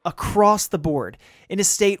loss across the board, in a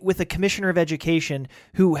state with a commissioner of education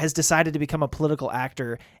who has decided to become a political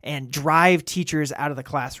actor and drive teachers out of the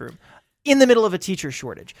classroom in the middle of a teacher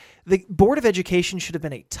shortage. The Board of Education should have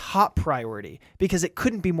been a top priority because it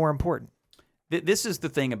couldn't be more important. This is the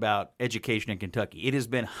thing about education in Kentucky. It has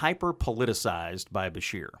been hyper-politicized by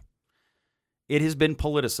Beshear. It has been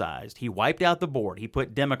politicized. He wiped out the board. He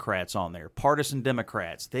put Democrats on there, partisan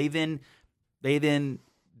Democrats. They then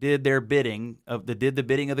did the bidding of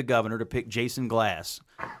the governor to pick Jason Glass,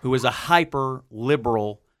 who is a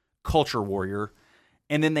hyper-liberal culture warrior,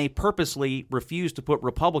 and then they purposely refused to put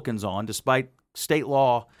Republicans on despite state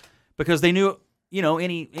law because they knew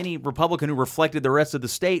any Republican who reflected the rest of the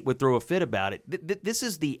state would throw a fit about it. This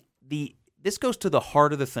is this goes to the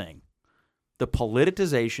heart of the thing, the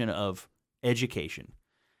politicization of education.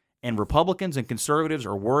 And Republicans and conservatives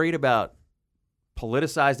are worried about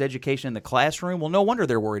politicized education in the classroom. Well, no wonder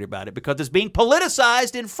they're worried about it because it's being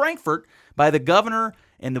politicized in Frankfort by the governor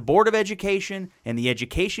and the Board of Education and the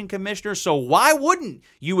education commissioner. So why wouldn't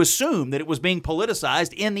you assume that it was being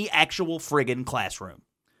politicized in the actual friggin' classroom?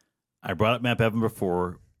 I brought up Matt Bevin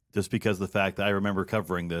before just because of the fact that I remember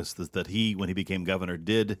covering this that he, when he became governor,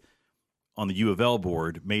 did on the U of L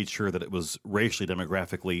board, made sure that it was racially,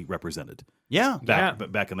 demographically represented. Yeah.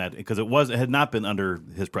 Back in that, because it had not been under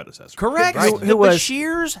his predecessor. Correct. Right. The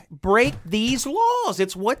Beshears break these laws.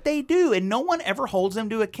 It's what they do, and no one ever holds them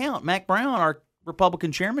to account. Mac Brown, our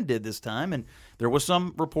Republican chairman, did this time, and there was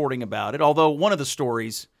some reporting about it, although one of the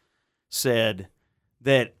stories said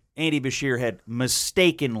that Andy Beshear had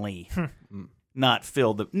mistakenly not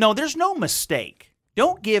filled the... No, there's no mistake.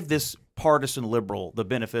 Don't give this partisan liberal the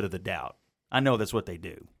benefit of the doubt. I know that's what they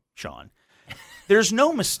do, Sean. There's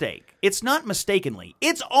no mistake. It's not mistakenly.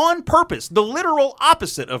 It's on purpose. The literal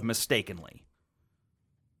opposite of mistakenly.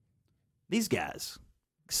 These guys,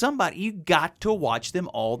 you got to watch them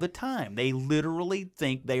all the time. They literally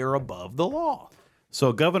think they are above the law.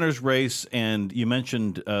 So governor's race, and you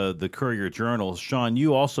mentioned the Courier-Journal. Sean,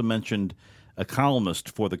 you also mentioned a columnist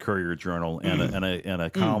for the Courier-Journal and a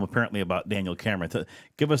column apparently about Daniel Cameron.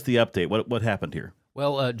 Give us the update. What happened here?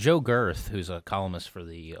 Well, Joe Girth, who's a columnist for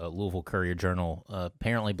the Louisville Courier-Journal,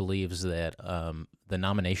 apparently believes that the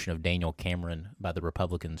nomination of Daniel Cameron by the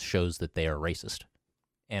Republicans shows that they are racist,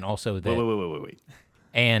 and also that Wait.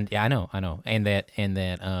 And yeah, I know, and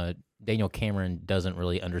that Daniel Cameron doesn't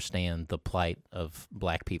really understand the plight of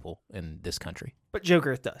black people in this country. But Joe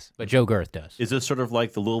Girth does. Is this sort of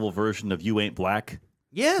like the Louisville version of "You Ain't Black"?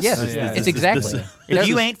 Yes. It's exactly. If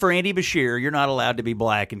you ain't for Andy Beshear, you're not allowed to be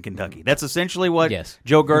black in Kentucky. That's essentially what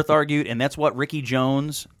Joe Girth argued, and that's what Ricky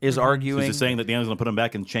Jones is arguing. So is he saying that Daniel's going to put him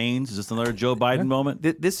back in chains? Is this another Joe Biden moment?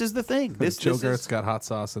 This is the thing. Joe Girth's got hot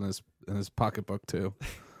sauce in his pocketbook too.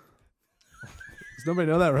 Does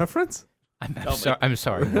nobody know that reference? I'm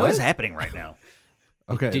sorry. What is happening right now?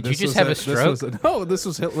 Okay, did you just have a stroke? This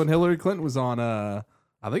was when Hillary Clinton was on.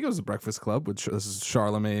 I think it was the Breakfast Club. This is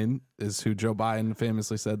Charlemagne, is who Joe Biden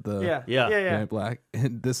famously said Yeah. black.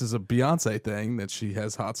 And this is a Beyonce thing that she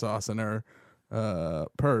has hot sauce in her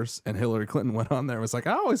purse. And Hillary Clinton went on there and was like,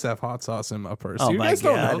 "I always have hot sauce in my purse." Oh, you my guys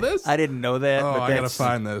God. don't know this? I didn't know that. Oh, but I gotta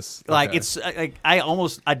find this. Like Okay. it's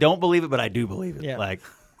I don't believe it, but I do believe it. Yeah. Like,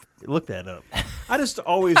 look that up. I just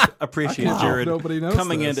always appreciate Jared nobody knows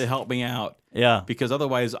coming in this. to help me out. Yeah. Because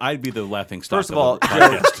otherwise I'd be the laughing stock. First of all,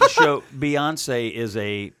 Beyonce is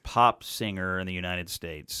a pop singer in the United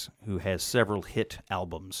States who has several hit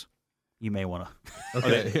albums. You may want to.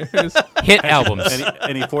 Okay, here's Hit albums.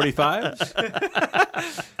 Any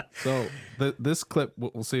 45s? so this clip.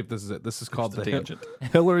 We'll see if this is it. This is called the tangent.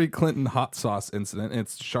 Hillary Clinton hot sauce incident.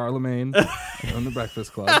 It's Charlemagne on the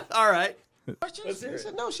Breakfast Club. All right.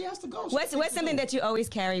 No, she has to go. What's something that you always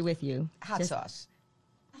carry with you? Hot sauce.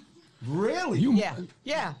 Really?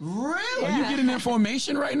 Yeah. Really? Are you getting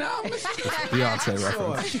information right now? Beyonce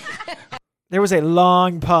reference. There was a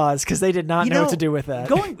long pause because they did not know what to do with that.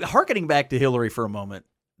 Harkening back to Hillary for a moment,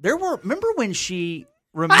 remember when she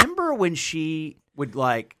would,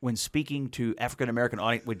 like, when speaking to African American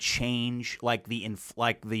audience, would change like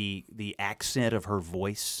the accent of her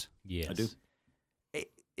voice. Yes, I do.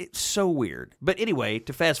 It's so weird. But anyway,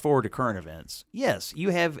 to fast forward to current events, yes, you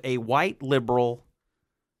have a white liberal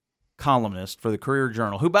columnist for the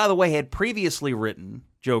Courier-Journal, who, by the way, had previously written,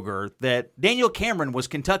 Joe Girth, that Daniel Cameron was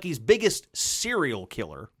Kentucky's biggest serial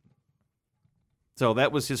killer. So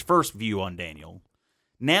that was his first view on Daniel.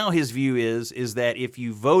 Now his view is that if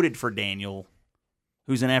you voted for Daniel,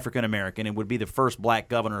 who's an African-American and would be the first black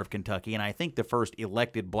governor of Kentucky, and I think the first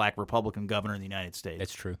elected black Republican governor in the United States.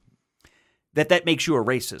 That's true. That makes you a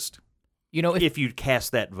racist. You know, if you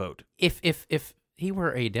cast that vote. If he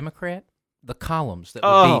were a Democrat, the columns that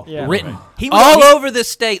would be written Right. over the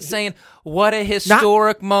state saying, what a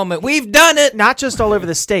historic moment. We've done it. Not just all over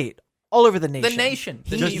the state, all over the nation.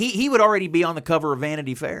 The nation. He would already be on the cover of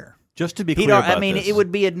Vanity Fair. Just to be clear about this. It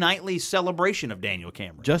would be a nightly celebration of Daniel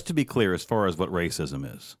Cameron. Just to be clear, as far as what racism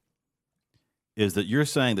is that you're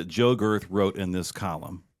saying that Joe Girth wrote in this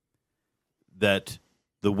column that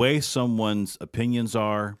the way someone's opinions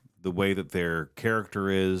are, the way that their character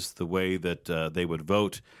is, the way that they would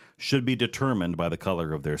vote should be determined by the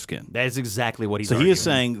color of their skin. That is exactly what he's So arguing. he is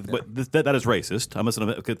saying, but that is racist. I'm listening.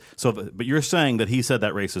 Okay, but you're saying that he said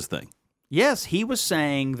that racist thing. Yes, he was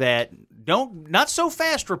saying that not so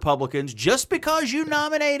fast, Republicans. Just because you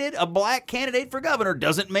nominated a black candidate for governor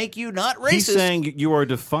doesn't make you not racist. He's saying you are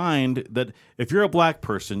defined that if you're a black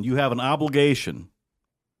person, you have an obligation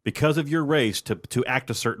because of your race to act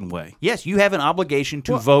a certain way. Yes, you have an obligation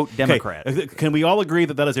to vote Democrat. Okay. Can we all agree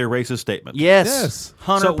that that is a racist statement? Yes.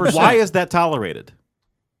 100%. So why is that tolerated?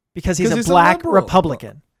 Because he's a black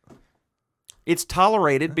Republican. It's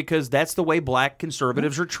tolerated because that's the way black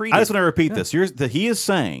conservatives are treated. I just want to repeat this. He is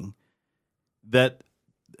saying that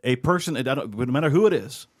a person, no matter who it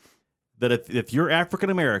is, that if you're African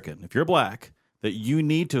American, if you're black, that you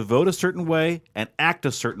need to vote a certain way and act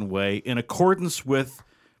a certain way in accordance with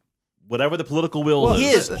whatever the political will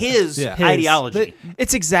is. His ideology.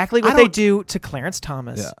 It's exactly what they do to Clarence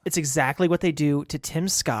Thomas. Yeah. It's exactly what they do to Tim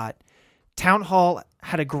Scott. Town Hall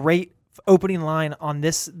had a great opening line on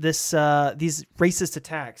these racist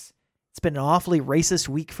attacks. It's been an awfully racist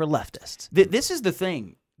week for leftists. This is the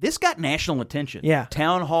thing. This got national attention. Yeah.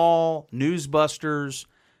 Town Hall, Newsbusters,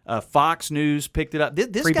 Fox News picked it up.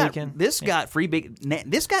 This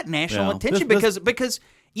got national attention because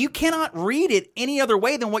you cannot read it any other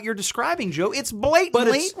way than what you're describing, Joe. It's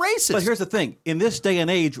blatantly racist. But here's the thing. In this day and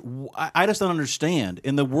age, I just don't understand.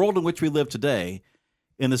 In the world in which we live today,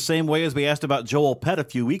 in the same way as we asked about Joel Pett a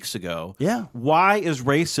few weeks ago, why is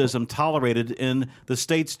racism tolerated in the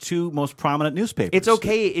state's two most prominent newspapers? It's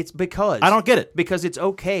okay. It's because I don't get it. Because it's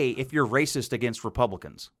okay if you're racist against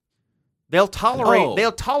Republicans. They'll tolerate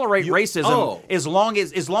racism as long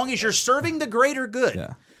as you're serving the greater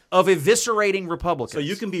good of eviscerating Republicans. So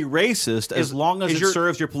you can be racist as long as it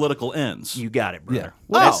serves your political ends. You got it, brother. Yeah.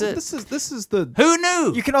 Well, This is the who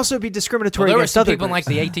knew? You can also be discriminatory there were against some other people in groups.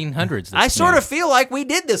 like the 1800s. I sort of feel like we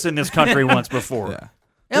did this in this country once before.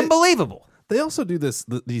 Unbelievable. They also do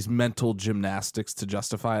these mental gymnastics to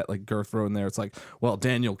justify it, like Girth wrote in there. It's like, well,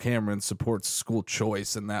 Daniel Cameron supports school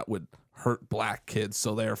choice, and that would hurt black kids,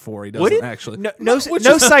 so therefore he doesn't actually. No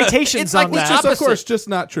citations on which that. is, of course, just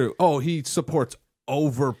not true. Oh, he supports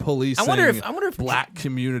over policing. I wonder if black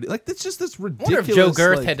community, like, it's just this I ridiculous. wonder if Joe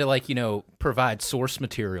Girth had to provide source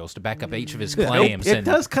materials to back up each of his claims. It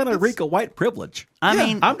does kind of reek of white privilege. I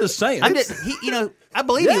mean, I'm just saying. I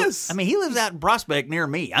believe you. I mean, he lives out in Prospect near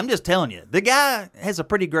me. I'm just telling you, the guy has a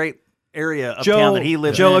pretty great area of town that he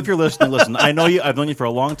lives in. Joe, if you're listening, listen. I know you. I've known you for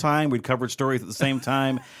a long time. We've covered stories at the same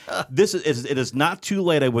time. It is not too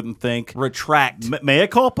late. I wouldn't think. Retract. Mea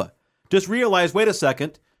culpa. Just realize. Wait a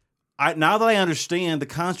second. Now that I understand the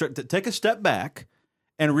construct, take a step back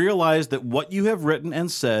and realize that what you have written and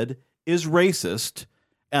said is racist,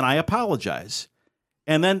 and I apologize.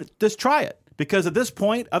 And then just try it, because at this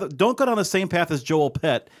point, don't go down the same path as Joel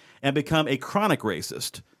Pett and become a chronic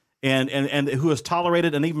racist. And who is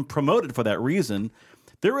tolerated and even promoted for that reason.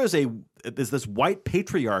 There is this white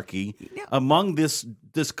patriarchy among this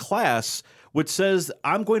class which says,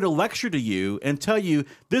 I'm going to lecture to you and tell you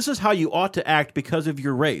this is how you ought to act because of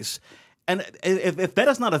your race. And if that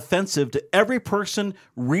is not offensive to every person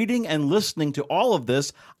reading and listening to all of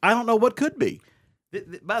this, I don't know what could be.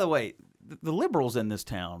 By the way, the liberals in this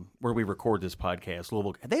town where we record this podcast,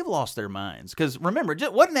 Louisville, they've lost their minds. Because remember,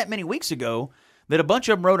 it wasn't that many weeks ago that a bunch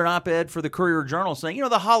of them wrote an op-ed for the Courier-Journal saying,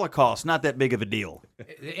 the Holocaust, not that big of a deal.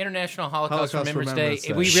 The International Holocaust Remembrance Remembrance Day.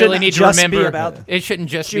 Day. We Shouldn't really need to just be remember about it shouldn't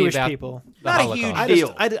just Jewish be about people. the Not a Holocaust. huge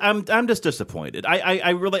deal. I'm just disappointed. I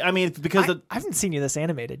really, because I haven't seen you this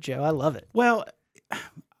animated, Joe. I love it. well,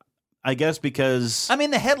 I guess because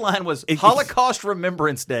The headline was Holocaust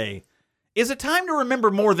Remembrance Day is a time to remember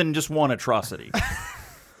more than just one atrocity.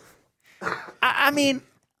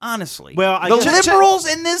 Honestly. Well, I the guess- liberals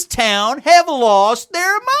in this town have lost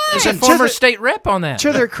their There's a minds. former state rep on that.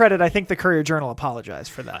 To their credit, I think the Courier-Journal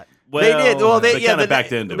apologized for that. well, They did. Well, they kind of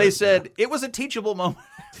backed into They it. said it was a teachable moment.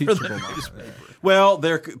 Well,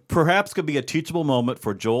 there perhaps could be a teachable moment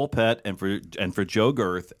for Joel Pett and for Joe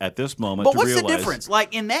Girth at this moment. But to what's realize, the difference?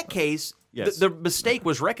 Like in that case, Yes. the mistake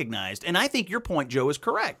was recognized, and I think your point, Joe, is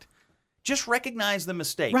correct. Just recognize the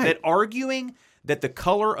mistake. Right. That arguing that the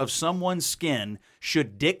color of someone's skin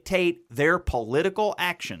should dictate their political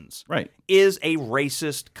actions Right. is a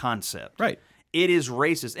racist concept. Right. It is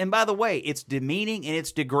racist. And by the way, it's demeaning and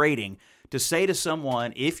it's degrading to say to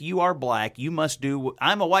someone, if you are black, you must do,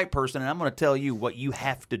 I'm a white person and I'm going to tell you what you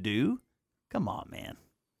have to do. Come on, man.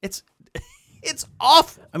 It's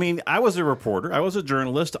awful. I was a reporter. I was a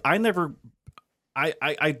journalist. I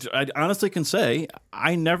honestly can say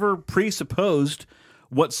I never presupposed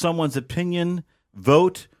what someone's opinion,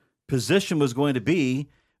 vote, position was going to be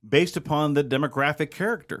based upon the demographic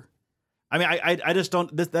character. I just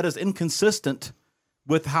don't. That is inconsistent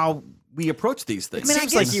with how we approach these things. It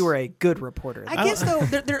seems like you were a good reporter. I guess though,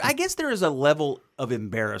 I guess there is a level of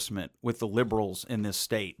embarrassment with the liberals in this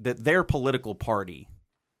state that their political party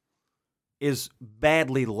is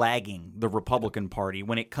badly lagging the Republican Party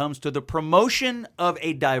when it comes to the promotion of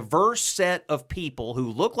a diverse set of people who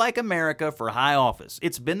look like America for high office.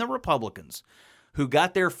 It's been the Republicans who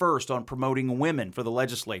got there first on promoting women for the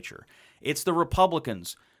legislature. It's the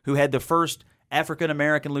Republicans who had the first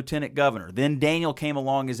African-American lieutenant governor. Then Daniel came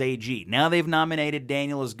along as AG. Now they've nominated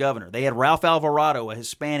Daniel as governor. They had Ralph Alvarado, a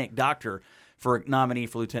Hispanic doctor, for a nominee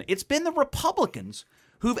for lieutenant. It's been the Republicans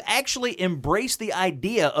who've actually embraced the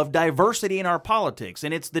idea of diversity in our politics.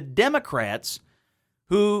 And it's the Democrats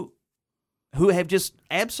who have just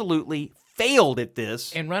absolutely failed at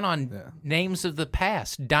this. And run on names of the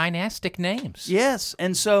past, dynastic names. Yes.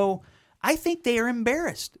 And so I think they are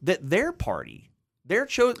embarrassed that their party, they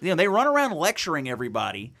run around lecturing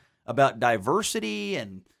everybody about diversity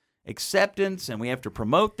and acceptance, and we have to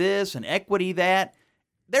promote this and equity that.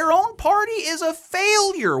 Their own party is a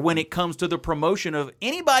failure when it comes to the promotion of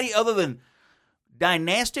anybody other than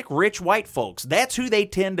dynastic rich white folks. That's who they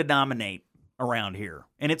tend to nominate around here.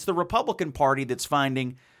 And it's the Republican Party that's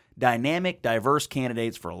finding dynamic, diverse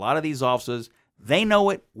candidates for a lot of these offices. They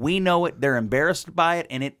know it. We know it. They're embarrassed by it.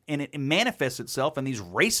 And it manifests itself in these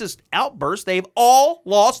racist outbursts. They've all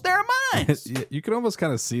lost their minds. You can almost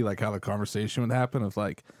kind of see like how the conversation would happen of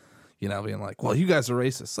like, being like, well, you guys are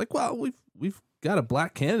racist. Like, well, we've got a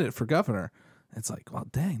black candidate for governor. It's like, well,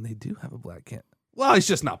 dang, they do have a black candidate. Well, he's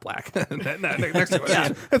just not black. Next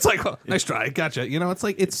question. It's like, oh, nice try. Gotcha. It's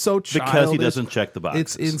like, it's so childish. Because he doesn't check the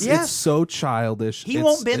box. It's so childish. He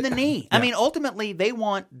won't bend the knee. Yeah. Ultimately, they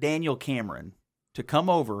want Daniel Cameron to come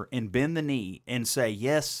over and bend the knee and say,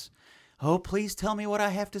 yes, oh, please tell me what I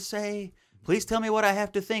have to say. Please tell me what I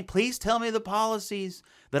have to think. Please tell me the policies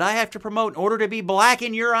that I have to promote in order to be black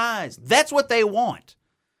in your eyes. That's what they want.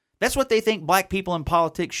 That's what they think black people in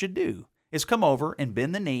politics should do, is come over and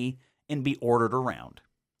bend the knee and be ordered around.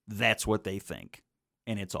 That's what they think,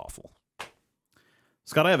 and it's awful.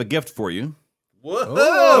 Scott, I have a gift for you.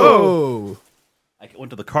 Whoa! I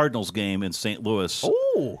went to the Cardinals game in St. Louis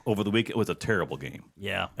over the weekend. It was a terrible game.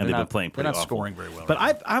 Yeah. And they've been playing pretty They're not awful. scoring very well. But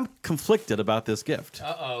right I'm conflicted about this gift.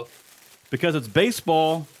 Uh-oh. Because it's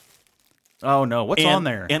baseball. Oh, no. What's on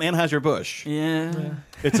there? And Anheuser-Busch. Yeah.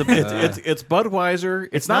 It's it's Budweiser.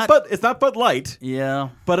 It's not Bud Light. Yeah.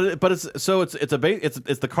 But it's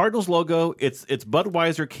the Cardinals logo. It's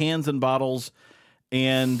Budweiser cans and bottles,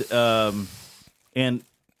 and it's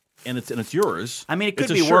yours. It could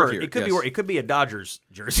It's a be shirt worse. here, It could be yes. worse. It could be a Dodgers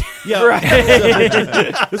jersey. Yeah,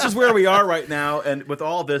 right. This is where we are right now, and with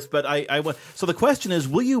all this. But so the question is,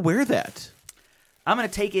 will you wear that? I'm going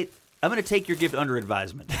to take it. I'm going to take your gift under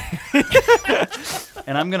advisement,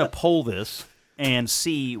 and I'm going to poll this and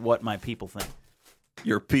see what my people think.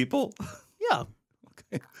 Your people? Yeah.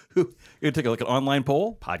 Okay. You're going to take an online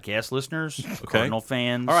poll? Podcast listeners, Cardinal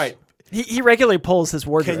fans. All right. He regularly polls his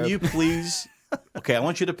wardrobe. Can you please? Okay, I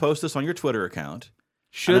want you to post this on your Twitter account.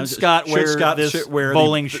 Should Scott wear this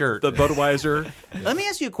bowling shirt? The Budweiser. Let me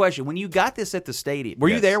ask you a question. When you got this at the stadium, were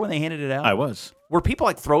you there when they handed it out? I was. Were people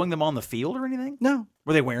like throwing them on the field or anything? No.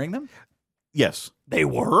 Were they wearing them? Yes. They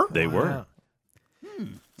were? They were.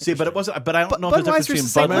 See, but it wasn't. But I don't know if there's a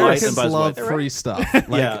difference Budweiser's between Bud Light and Americans love Budweiser. free stuff.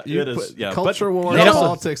 Yeah, it is. Yeah, culture but- war, They also-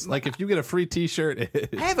 politics. Like if you get a free T-shirt,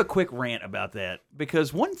 I have a quick rant about that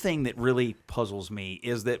because one thing that really puzzles me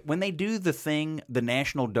is that when they do the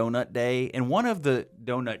National Donut Day, and one of the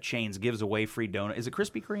donut chains gives away free donut, is it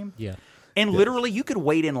Krispy Kreme? Yeah. And literally, you could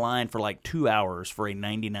wait in line for like 2 hours for a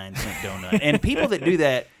 99-cent donut. And people that do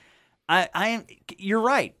that, you're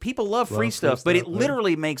right. People love free stuff, but it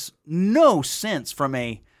literally makes no sense from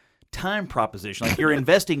a time proposition. Like you're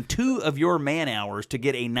investing 2 of your man hours to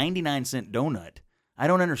get a 99-cent donut. I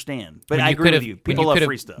don't understand, but I agree with you. People love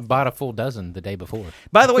free stuff. Bought a full dozen the day before.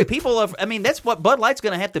 By the way, people love. I mean, that's what Bud Light's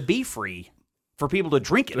going to have to be free for people to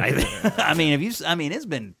drink it. I think. It's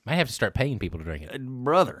been. I have to start paying people to drink it.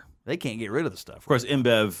 Brother, they can't get rid of the stuff. Of course,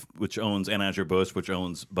 InBev, which owns Anheuser-Busch, which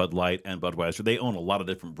owns Bud Light and Budweiser, they own a lot of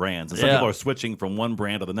different brands. And some people are switching from one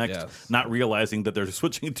brand to the next, not realizing that they're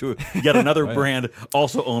switching to yet another brand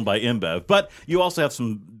also owned by InBev. But you also have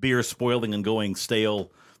some beer spoiling and going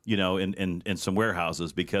stale, in some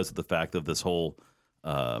warehouses because of the fact of this whole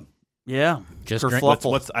Just drink.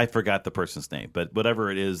 what's I forgot the person's name, but whatever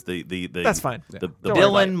it is, the That's fine. The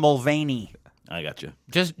Dylan Mulvaney. I got you.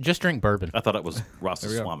 Just drink bourbon. I thought it was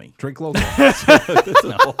Ramaswamy. drink local.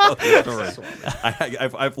 No,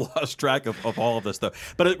 I've lost track of all of this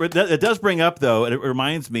stuff. But it does bring up, though, and it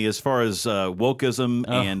reminds me as far as wokeism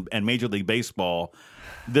and Major League Baseball,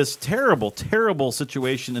 this terrible, terrible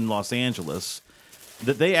situation in Los Angeles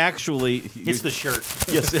that they actually... It's the shirt.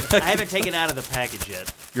 Yes. I haven't taken it out of the package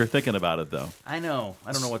yet. You're thinking about it, though. I know.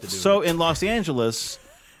 I don't know what to do. So with it. in Los Angeles,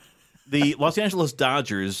 the Los Angeles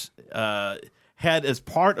Dodgers had, as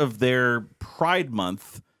part of their Pride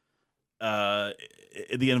Month, the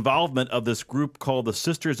involvement of this group called the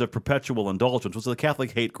Sisters of Perpetual Indulgence, which is a Catholic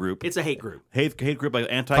hate group. It's a hate group. Hate group by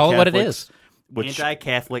anti-Catholics. Call it what it is.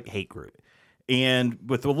 Anti-Catholic hate group. And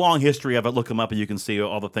with a long history of it, look them up and you can see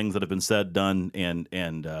all the things that have been said, done,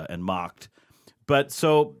 and mocked. But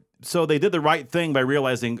so they did the right thing by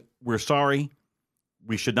realizing we're sorry.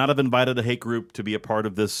 We should not have invited a hate group to be a part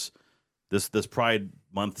of this Pride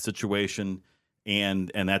Month situation, and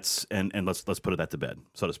let's put that to bed,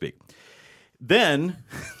 so to speak. Then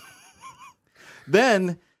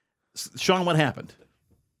Sean, what happened?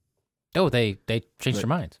 Oh, they changed their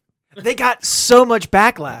minds. They got so much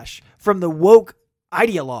backlash from the woke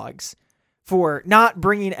ideologues for not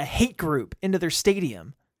bringing a hate group into their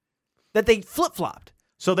stadium that they flip-flopped.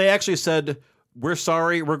 So they actually said, we're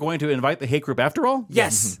sorry, we're going to invite the hate group after all?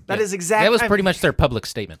 Yes, that is exactly. That was pretty much their public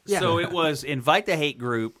statement. Yeah. So it was invite the hate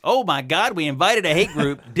group. Oh, my God, we invited a hate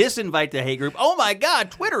group. Disinvite the hate group. Oh, my God,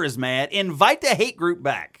 Twitter is mad. Invite the hate group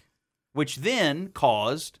back, which then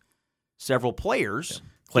caused several players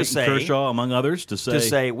Clayton Kershaw, among others, to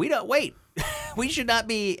say we don't wait. We should not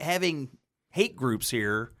be having hate groups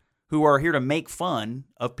here who are here to make fun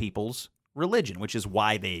of people's religion, which is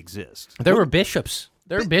why they exist. There were bishops.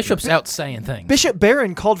 There were bishops out saying things. Bishop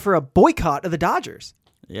Barron called for a boycott of the Dodgers.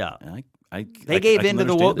 Yeah, they gave into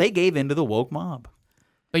the woke. They gave into the woke mob.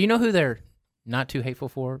 But you know who they're not too hateful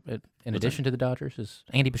for, in addition to the Dodgers, is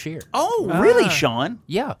Andy Beshear. Oh, really, Sean?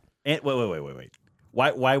 Yeah. And, wait.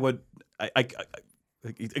 Why would I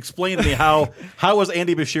explain to me how was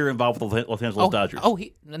Andy Beshear involved with the Los Angeles Dodgers? Oh,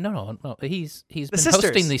 no. He's been Sisters.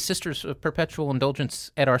 hosting the Sisters of Perpetual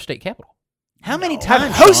Indulgence at our state capitol. How many Have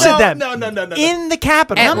times? hosted them No. in the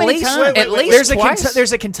Capitol. At least, times? at least twice.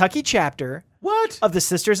 There's a Kentucky chapter What? of the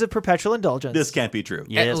Sisters of Perpetual Indulgence. This can't be true.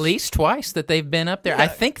 Yes. At least twice that they've been up there. I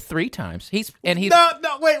think 3 times. He's No,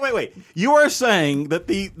 wait. You are saying that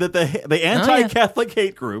the anti-Catholic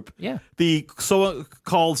hate group, Yeah. the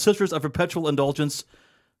so-called Sisters of Perpetual Indulgence,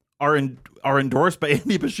 are endorsed by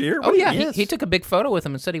Andy Beshear? Oh, yeah. Yes. He took a big photo with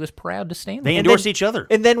him and said he was proud to stand They there. endorse each other.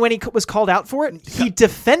 And then when he was called out for it, he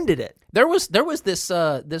defended it. There was this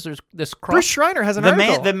Bruce cross. Schreiner has an The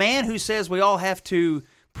article. man who says we all have to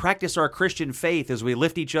practice our Christian faith as we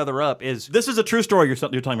lift each other up is This is a true story you're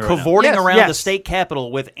telling me right now. cavorting Yes, around yes. the state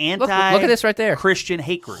capitol with look at this right there. Christian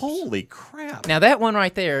hate groups. Holy crap. Now that one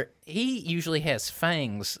right there, he usually has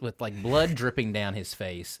fangs with like blood dripping down his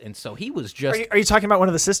face, and so he was just. Are you talking about one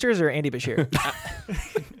of the sisters or Andy Beshear?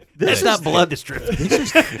 That's not blood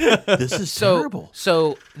distribution. This is terrible.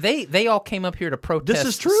 So they all came up here to protest. This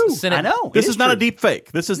is true. Senate. I know. This It is not true. a deep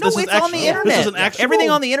fake. This is No, this is it's actual, on the internet. This is an actual, Everything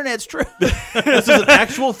on the internet's true. This is an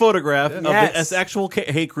actual photograph of Yes. this actual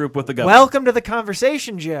hate group with the government. Welcome to the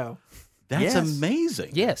conversation, Joe. That's Yes.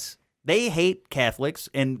 amazing. Yes. They hate Catholics,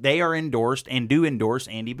 and they are endorsed and do endorse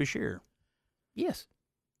Andy Beshear, Yes.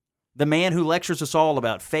 the man who lectures us all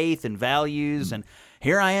about faith and values. And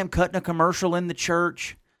here I am cutting a commercial in the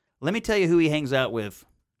church. Let me tell you who he hangs out with.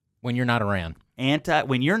 When you're not around.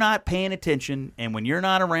 when you're not paying attention and when you're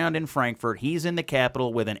not around in Frankfurt, he's in the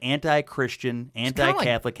Capitol with an anti-Christian,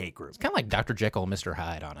 anti-Catholic hate group. It's kind of like Dr. Jekyll and Mr.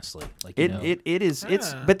 Hyde, honestly. Like It is.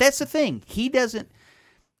 But that's the thing. He doesn't.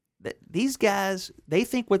 These guys, they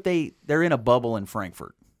think they're in a bubble in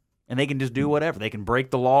Frankfurt, and they can just do whatever. They can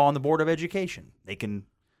break the law on the Board of Education. They can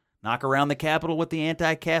knock around the Capitol with the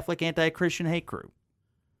anti-Catholic, anti-Christian hate group,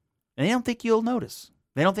 and they don't think you'll notice.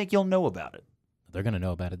 They don't think you'll know about it. They're going to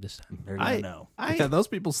know about it this time. They're going to know. Yeah, those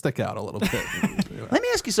people stick out a little bit. Let me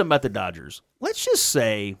ask you something about the Dodgers. Let's just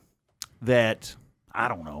say that, I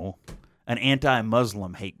don't know, an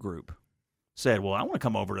anti-Muslim hate group said, well, I want to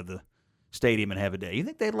come over to the stadium and have a day. You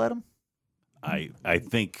think they'd let them? I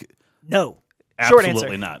think No. Short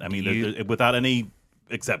absolutely answer. not. I mean, without any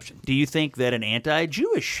exception. Do you think that an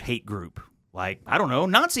anti-Jewish hate group, like, I don't know,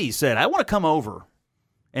 Nazis said, I want to come over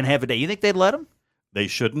and have a day. You think they'd let them? They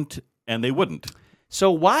shouldn't, and they wouldn't.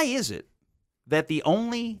 So why is it that the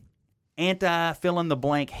only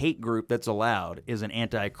anti-fill-in-the-blank hate group that's allowed is an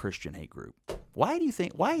anti-Christian hate group? Why do you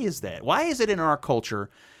think? Why is that? Why is it in our culture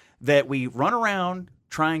that we run around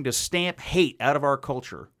trying to stamp hate out of our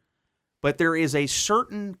culture, but there is a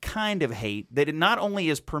certain kind of hate that it not only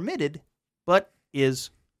is permitted, but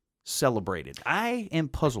is celebrated? I am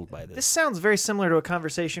puzzled by this. This sounds very similar to a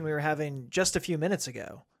conversation we were having just a few minutes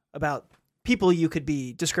ago about people you could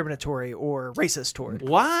be discriminatory or racist toward.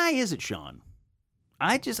 Why is it, Sean?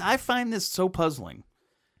 I find this so puzzling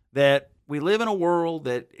that we live in a world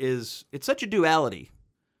it's such a duality.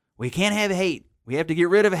 We can't have hate. We have to get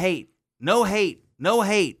rid of hate. No hate. No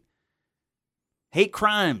hate. Hate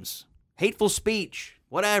crimes. Hateful speech.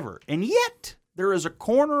 Whatever. And yet, there is a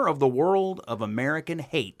corner of the world of American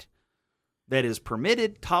hate that is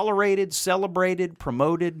permitted, tolerated, celebrated,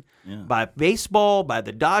 promoted by baseball, by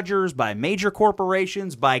the Dodgers, by major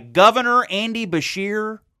corporations, by Governor Andy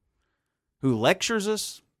Beshear, who lectures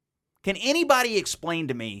us. Can anybody explain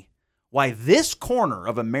to me why this corner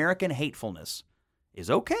of American hatefulness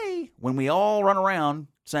is okay when we all run around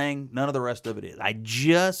saying none of the rest of it is? I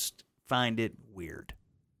just find it weird.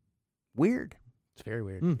 Weird. It's very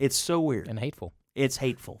weird. It's so weird. And hateful. It's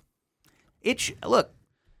hateful. Look,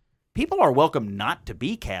 people are welcome not to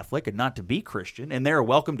be Catholic and not to be Christian, and they're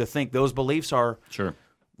welcome to think those beliefs are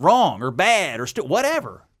wrong or bad or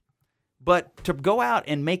whatever. But to go out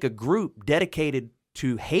and make a group dedicated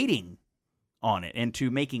to hating on it and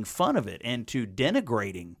to making fun of it and to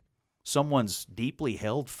denigrating someone's deeply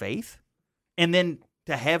held faith, and then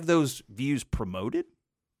to have those views promoted,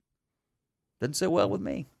 doesn't sit well with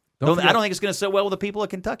me. I don't think it's going to sit well with the people of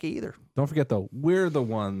Kentucky either. Don't forget, though, we're the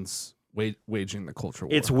ones waging the culture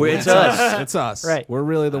war. It's us. It's us. Right. We're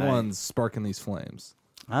really the ones sparking these flames.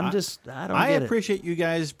 I don't get it. I appreciate you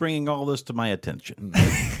guys bringing all this to my attention.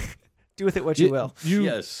 Do with it what you will.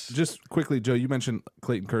 Yes. Just quickly, Joe, you mentioned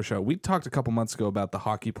Clayton Kershaw. We talked a couple months ago about the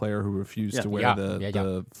hockey player who refused to wear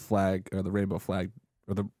the flag or the rainbow flag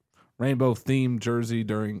or the rainbow themed jersey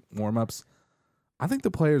during warmups. I think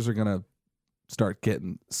the players are going to start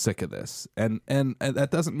getting sick of this. And that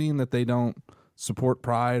doesn't mean that they don't support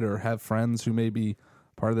Pride or have friends who may be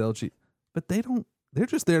part of the LGBT, but they're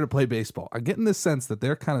just there to play baseball. I'm getting this sense that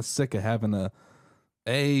they're kind of sick of having to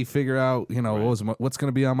figure out, what's going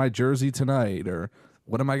to be on my jersey tonight, or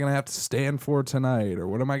what am I going to have to stand for tonight, or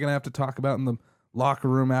what am I going to have to talk about in the locker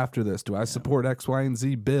room after this? Do I support X, Y, and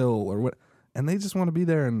Z bill or what? And they just want to be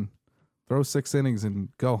there and throw 6 innings and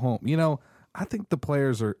go home. I think the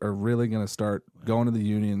players are really going to start going to the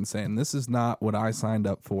union and saying, this is not what I signed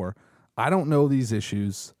up for. I don't know these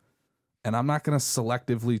issues, and I'm not going to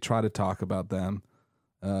selectively try to talk about them,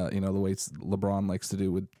 the way LeBron likes to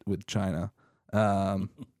do with China.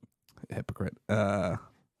 Hypocrite. Not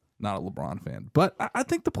a LeBron fan. But I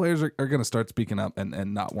think the players are going to start speaking up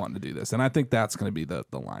and not wanting to do this. And I think that's going to be the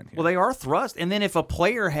line here. Well, they are thrust. And then if a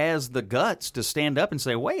player has the guts to stand up and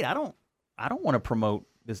say, wait, I don't want to promote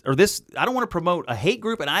this, or this, I don't want to promote a hate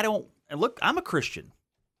group, and look, I'm a Christian.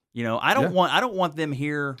 I don't want them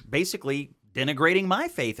here basically denigrating my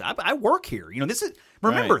faith. I work here. This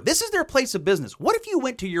is their place of business. What if you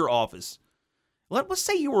went to your office? Let's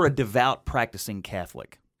say you were a devout practicing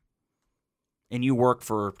Catholic and you work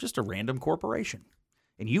for just a random corporation,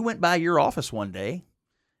 and you went by your office one day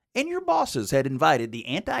and your bosses had invited the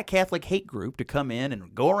anti-Catholic hate group to come in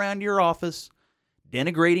and go around your office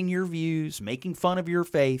denigrating your views, making fun of your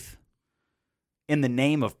faith in the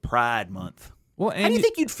name of Pride Month. Well, how do you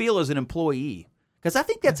think you'd feel as an employee? Because I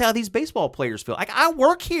think that's how these baseball players feel. Like, I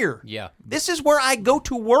work here. Yeah. This is where I go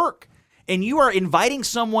to work. And you are inviting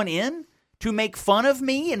someone in to make fun of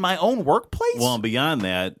me in my own workplace? Well, and beyond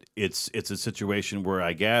that, it's a situation where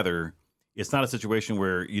I gather it's not a situation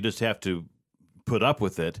where you just have to put up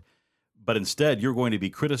with it, but instead you're going to be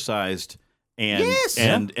criticized and Yes.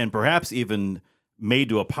 and perhaps even made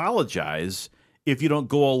to apologize if you don't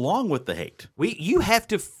go along with the hate. You have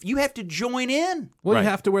to join in. Well, Right. you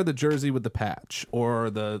have to wear the jersey with the patch or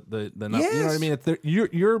the you know what I Yes. mean?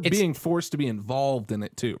 You're being forced to be involved in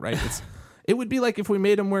it too, right? It would be like if we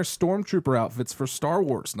made them wear stormtrooper outfits for Star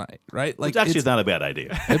Wars night, right? Like Which actually is not a bad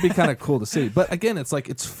idea. it'd be kind of cool to see. But again, it's like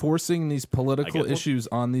it's forcing these political it. issues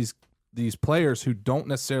on these players who don't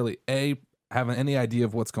necessarily have any idea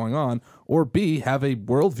of what's going on, or B, have a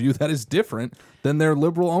worldview that is different than their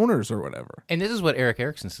liberal owners or whatever. And this is what Eric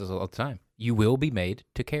Erickson says all the time. You will be made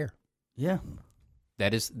to care. Yeah.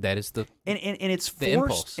 That is the And it's The forced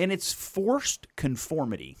impulse. and it's forced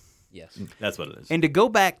conformity. yes. That's what it is. And to go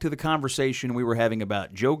back to the conversation we were having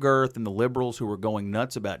about Joe Girth and the liberals who were going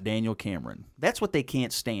nuts about Daniel Cameron, that's what they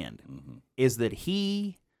can't stand, is that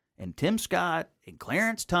he and Tim Scott and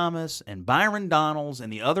Clarence Thomas and Byron Donalds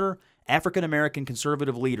and the other African-American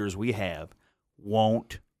conservative leaders we have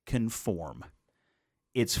won't conform.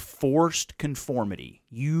 It's forced conformity.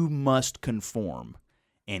 You must conform.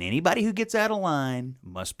 And anybody who gets out of line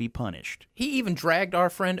must be punished. He even dragged our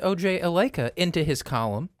friend O.J. Aleka into his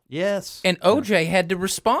column, Yes. and O.J. had to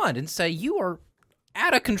respond and say, "You are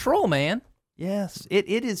out of control, man." Yes. It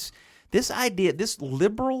is this idea, this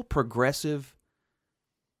liberal progressive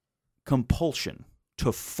compulsion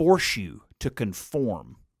to force you to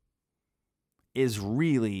conform is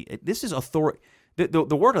really, this is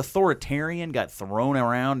the word authoritarian got thrown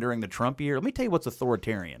around during the Trump year. Let me tell you what's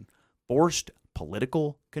authoritarian. Forced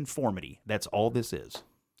political conformity. That's all this is.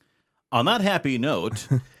 On that happy note,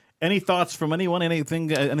 any thoughts from anyone?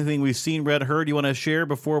 Anything we've seen, read, heard you want to share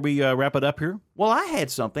before we wrap it up here? Well, I had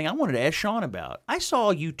something I wanted to ask Sean about. I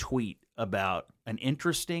saw you tweet about an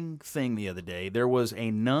interesting thing the other day. There was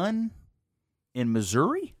a nun in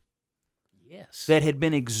Missouri Yes. that had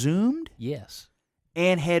been exhumed Yes.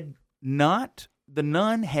 and the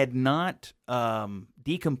nun had not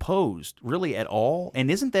decomposed really at all.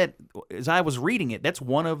 And isn't that, as I was reading it, that's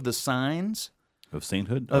one of the signs Of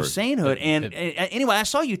sainthood? of sainthood. And anyway, I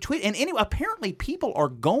saw you tweet, and anyway, apparently people are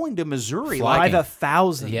going to Missouri By like the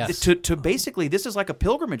thousands. Yes. to basically, this is like a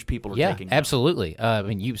pilgrimage people are Yeah, taking. now. absolutely. I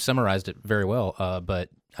mean, you summarized it very well. But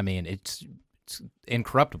I mean, it's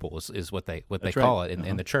incorruptible is what they call it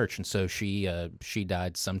in the church. And so she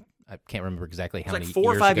died some. I can't remember exactly how It's many. like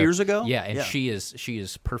 4 or 5 years ago? Yeah, and Yeah. she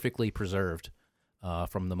is perfectly preserved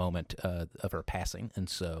from the moment of her passing. And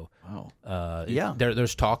so, Yeah.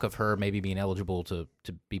 there's talk of her maybe being eligible to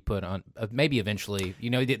be put on. Maybe eventually,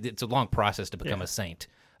 it's a long process to become a saint.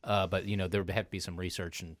 But there had to be some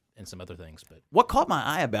research and some other things. But What caught my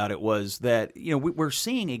eye about it was that we're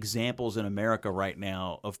seeing examples in America right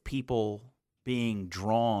now of people being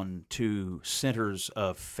drawn to centers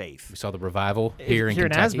of faith. we saw the revival here in Here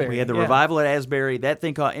in Kentucky. Asbury. We had the Yeah. revival at Asbury. That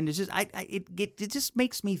thing caught, and it's just it just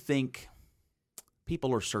makes me think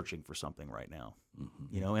people are searching for something right now.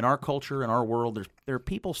 In our culture, in our world, there are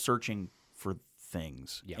people searching for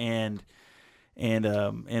things, Yeah. and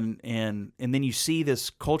then you see this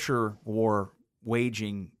culture war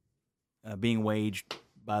being waged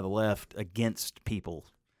by the left against people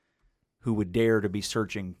who would dare to be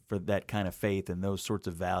searching for that kind of faith and those sorts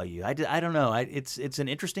of value. I don't know. It's an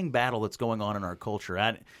interesting battle that's going on in our culture.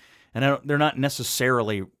 They're not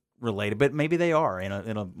necessarily related, but maybe they are in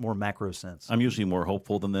a more macro sense. I'm usually more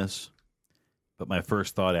hopeful than this, but my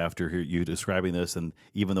first thought after you describing this, and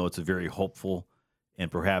even though it's a very hopeful and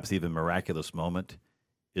perhaps even miraculous moment,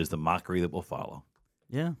 is the mockery that will follow.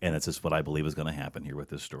 Yeah. And it's just what I believe is going to happen here with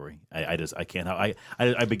this story. I can't.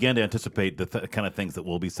 I began to anticipate the kind of things that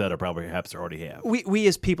will be said, or probably perhaps already have. We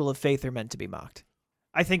as people of faith are meant to be mocked.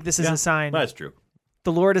 I think this is a sign That's true.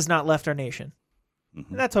 the Lord has not left our nation.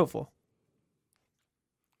 Mm-hmm. And that's hopeful.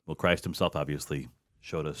 Well, Christ himself obviously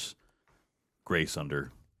showed us grace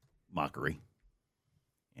under mockery,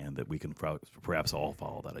 and that we can perhaps all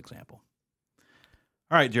follow that example.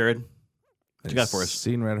 All right, Jared, what you got for us?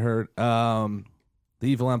 Seen, read, heard. The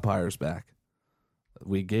evil empire's back.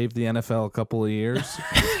 We gave the NFL a couple of years.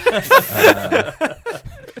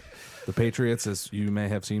 The Patriots, as you may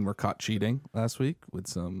have seen, were caught cheating last week with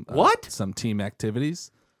some some team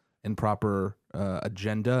activities, improper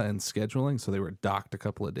agenda and scheduling. So they were docked a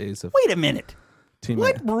couple of days of. Wait a minute.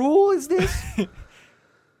 What rule is this?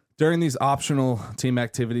 During these optional team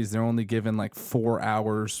activities, they're only given like 4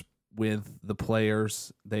 hours with the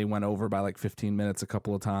players. They went over by like 15 minutes a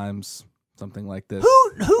couple of times. Something like this.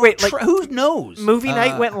 Who knows? Movie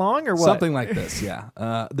night went long or what? Something like this, yeah.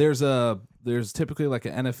 There's typically like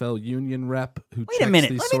an NFL union rep who Wait a checks minute.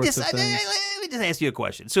 these Let me sorts just of things. just ask you a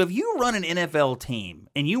question. So if you run an NFL team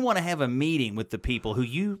and you want to have a meeting with the people who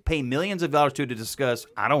you pay millions of dollars to discuss,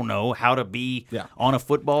 I don't know, how to be on a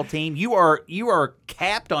football team, you are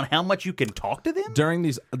capped on how much you can talk to them? During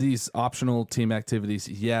these optional team activities,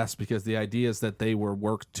 yes, because the idea is that they were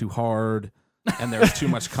worked too hard and there's too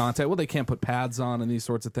much contact. Well, they can't put pads on and these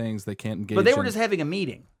sorts of things. They can't engage. But they were just having a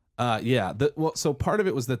meeting. Yeah. So part of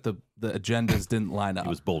it was that the agendas didn't line up. It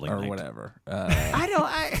was bowling or night. whatever.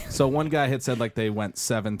 So one guy had said like they went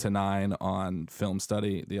 7 to 9 on film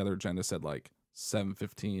study. The other agenda said like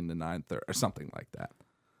 7:15 to 9:30 or something like that.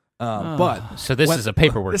 But so this is a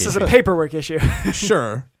paperwork. This issue. is a paperwork issue.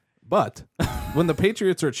 Sure. But when the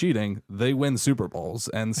Patriots are cheating, they win Super Bowls.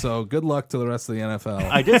 And so good luck to the rest of the NFL.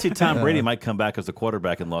 I did see Tom Brady might come back as the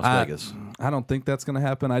quarterback in Las Vegas. I don't think that's going to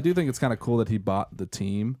happen. I do think it's kind of cool that he bought the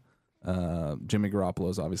team. Jimmy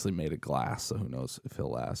Garoppolo's obviously made of glass, so who knows if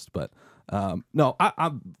he'll last. But no,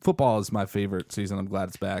 football is my favorite season. I'm glad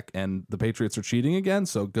it's back. And the Patriots are cheating again,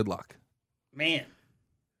 so good luck. Man.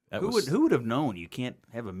 Who would have known you can't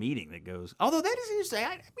have a meeting that goes, although that is, we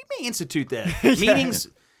may institute that. Meetings...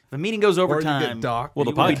 If a meeting goes over time, docked. Well,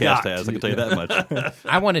 the podcast has. I can tell you that much.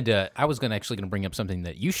 I was actually going to bring up something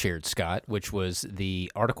that you shared, Scott, which was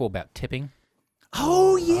the article about tipping.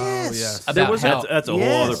 Oh yes, That's a whole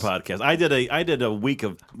other podcast. I did a week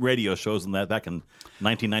of radio shows on that back in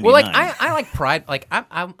 1999. Well, like I like pride. Like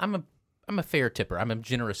I'm a fair tipper. I'm a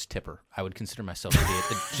generous tipper. I would consider myself to be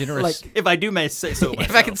a generous. Like, if I do may say so myself.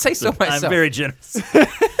 If I can say so myself, I'm very generous.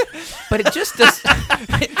 But it just does.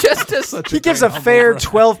 He gives a fair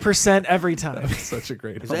 12% every time. Such a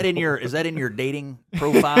great. Is that in your dating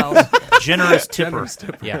profiles? Generous tipper.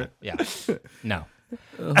 Yeah. No.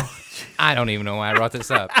 I don't even know why I brought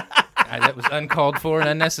this up. That was uncalled for and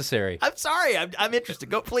unnecessary. I'm sorry. I'm interested.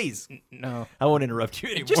 Go, please. No, I won't interrupt you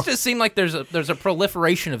anymore. It just does seem like there's a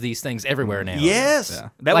proliferation of these things everywhere now. Yes,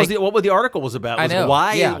 that was what the article was about. I know.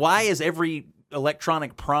 Why is every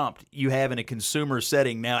electronic prompt you have in a consumer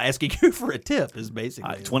setting now asking you for a tip? Is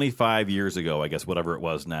basically 25 years ago, I guess, whatever it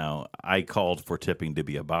was now, I called for tipping to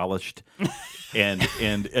be abolished, and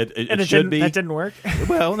it should be. That didn't work.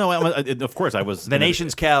 Well, no, of course I was. The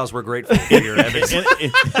nation's cows were grateful for your ineffectual.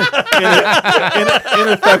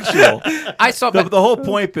 I saw the whole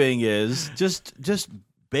point being is just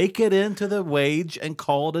bake it into the wage and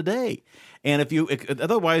call it a day. And if you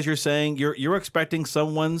otherwise, you're saying you're expecting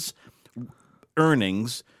someone's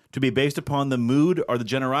earnings to be based upon the mood or the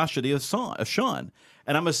generosity of Sean.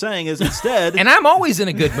 And I'm saying is instead, and I'm always in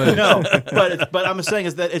a good mood. No, but I'm saying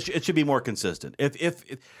is that it should be more consistent. If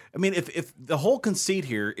the whole conceit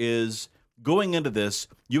here is going into this,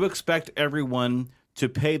 you expect everyone to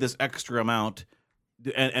pay this extra amount,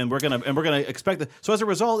 and we're gonna expect that. So as a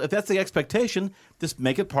result, if that's the expectation, just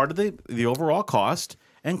make it part of the overall cost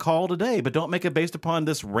and call it a day. But don't make it based upon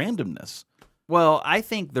this randomness. Well, I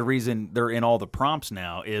think the reason they're in all the prompts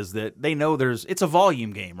now is that they know it's a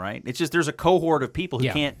volume game, right? It's just there's a cohort of people who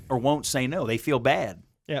can't or won't say no. They feel bad.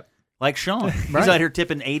 Yep. Like Sean. He's out here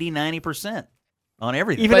tipping 80, 90% on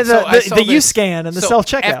everything. Even the U-scan and the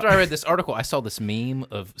self-checkout. After I read this article, I saw this meme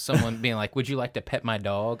of someone being like, would you like to pet my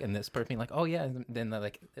dog? And this person being like, oh, yeah. And then they're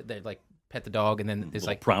like, pet the dog, and then it's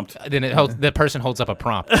like prompt. Then the person holds up a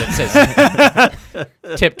prompt that says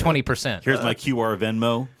tip 20%. Here's my QR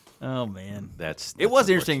Venmo. Oh man, that's it was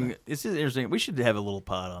interesting. This is interesting. We should have a little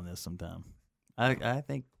pod on this sometime. I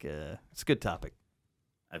think it's a good topic.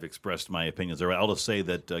 I've expressed my opinions there. I'll just say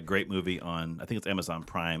that a great movie on, I think it's Amazon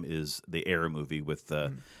Prime, is the Air movie with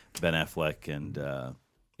Ben Affleck and the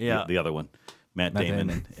other one, Matt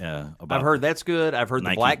Damon. I've heard that's good. I've heard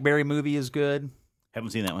the Blackberry movie is good.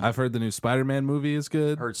 Haven't seen that one. I've heard the new Spider-Man movie is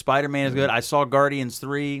good. Heard Spider-Man is good. I saw Guardians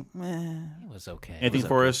 3. It was okay. Anything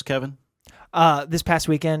for us, Kevin? This past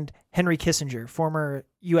weekend, Henry Kissinger, former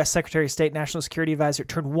U.S. Secretary of State, National Security Advisor,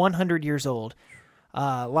 turned 100 years old.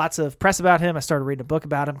 Lots of press about him. I started reading a book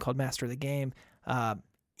about him called Master of the Game.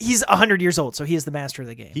 He's 100 years old, so he is the master of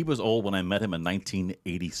the game. He was old when I met him in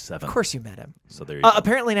 1987. Of course you met him. So there you go.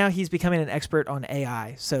 Apparently now he's becoming an expert on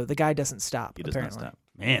AI, so the guy doesn't stop. He does not stop.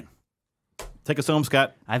 Man. Take us home,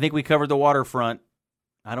 Scott. I think we covered the waterfront.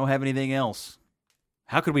 I don't have anything else.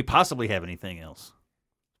 How could we possibly have anything else?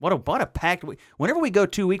 What a packed week. Whenever we go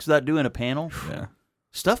 2 weeks without doing a panel,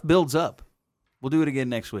 stuff builds up. We'll do it again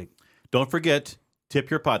next week. Don't forget, tip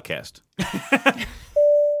your podcast.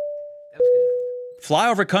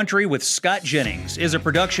 Flyover Country with Scott Jennings is a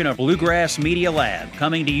production of Bluegrass Media Lab,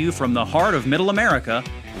 coming to you from the heart of Middle America,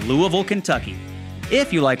 Louisville, Kentucky.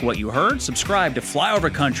 If you like what you heard, subscribe to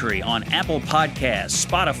Flyover Country on Apple Podcasts,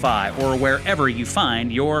 Spotify, or wherever you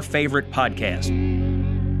find your favorite podcast.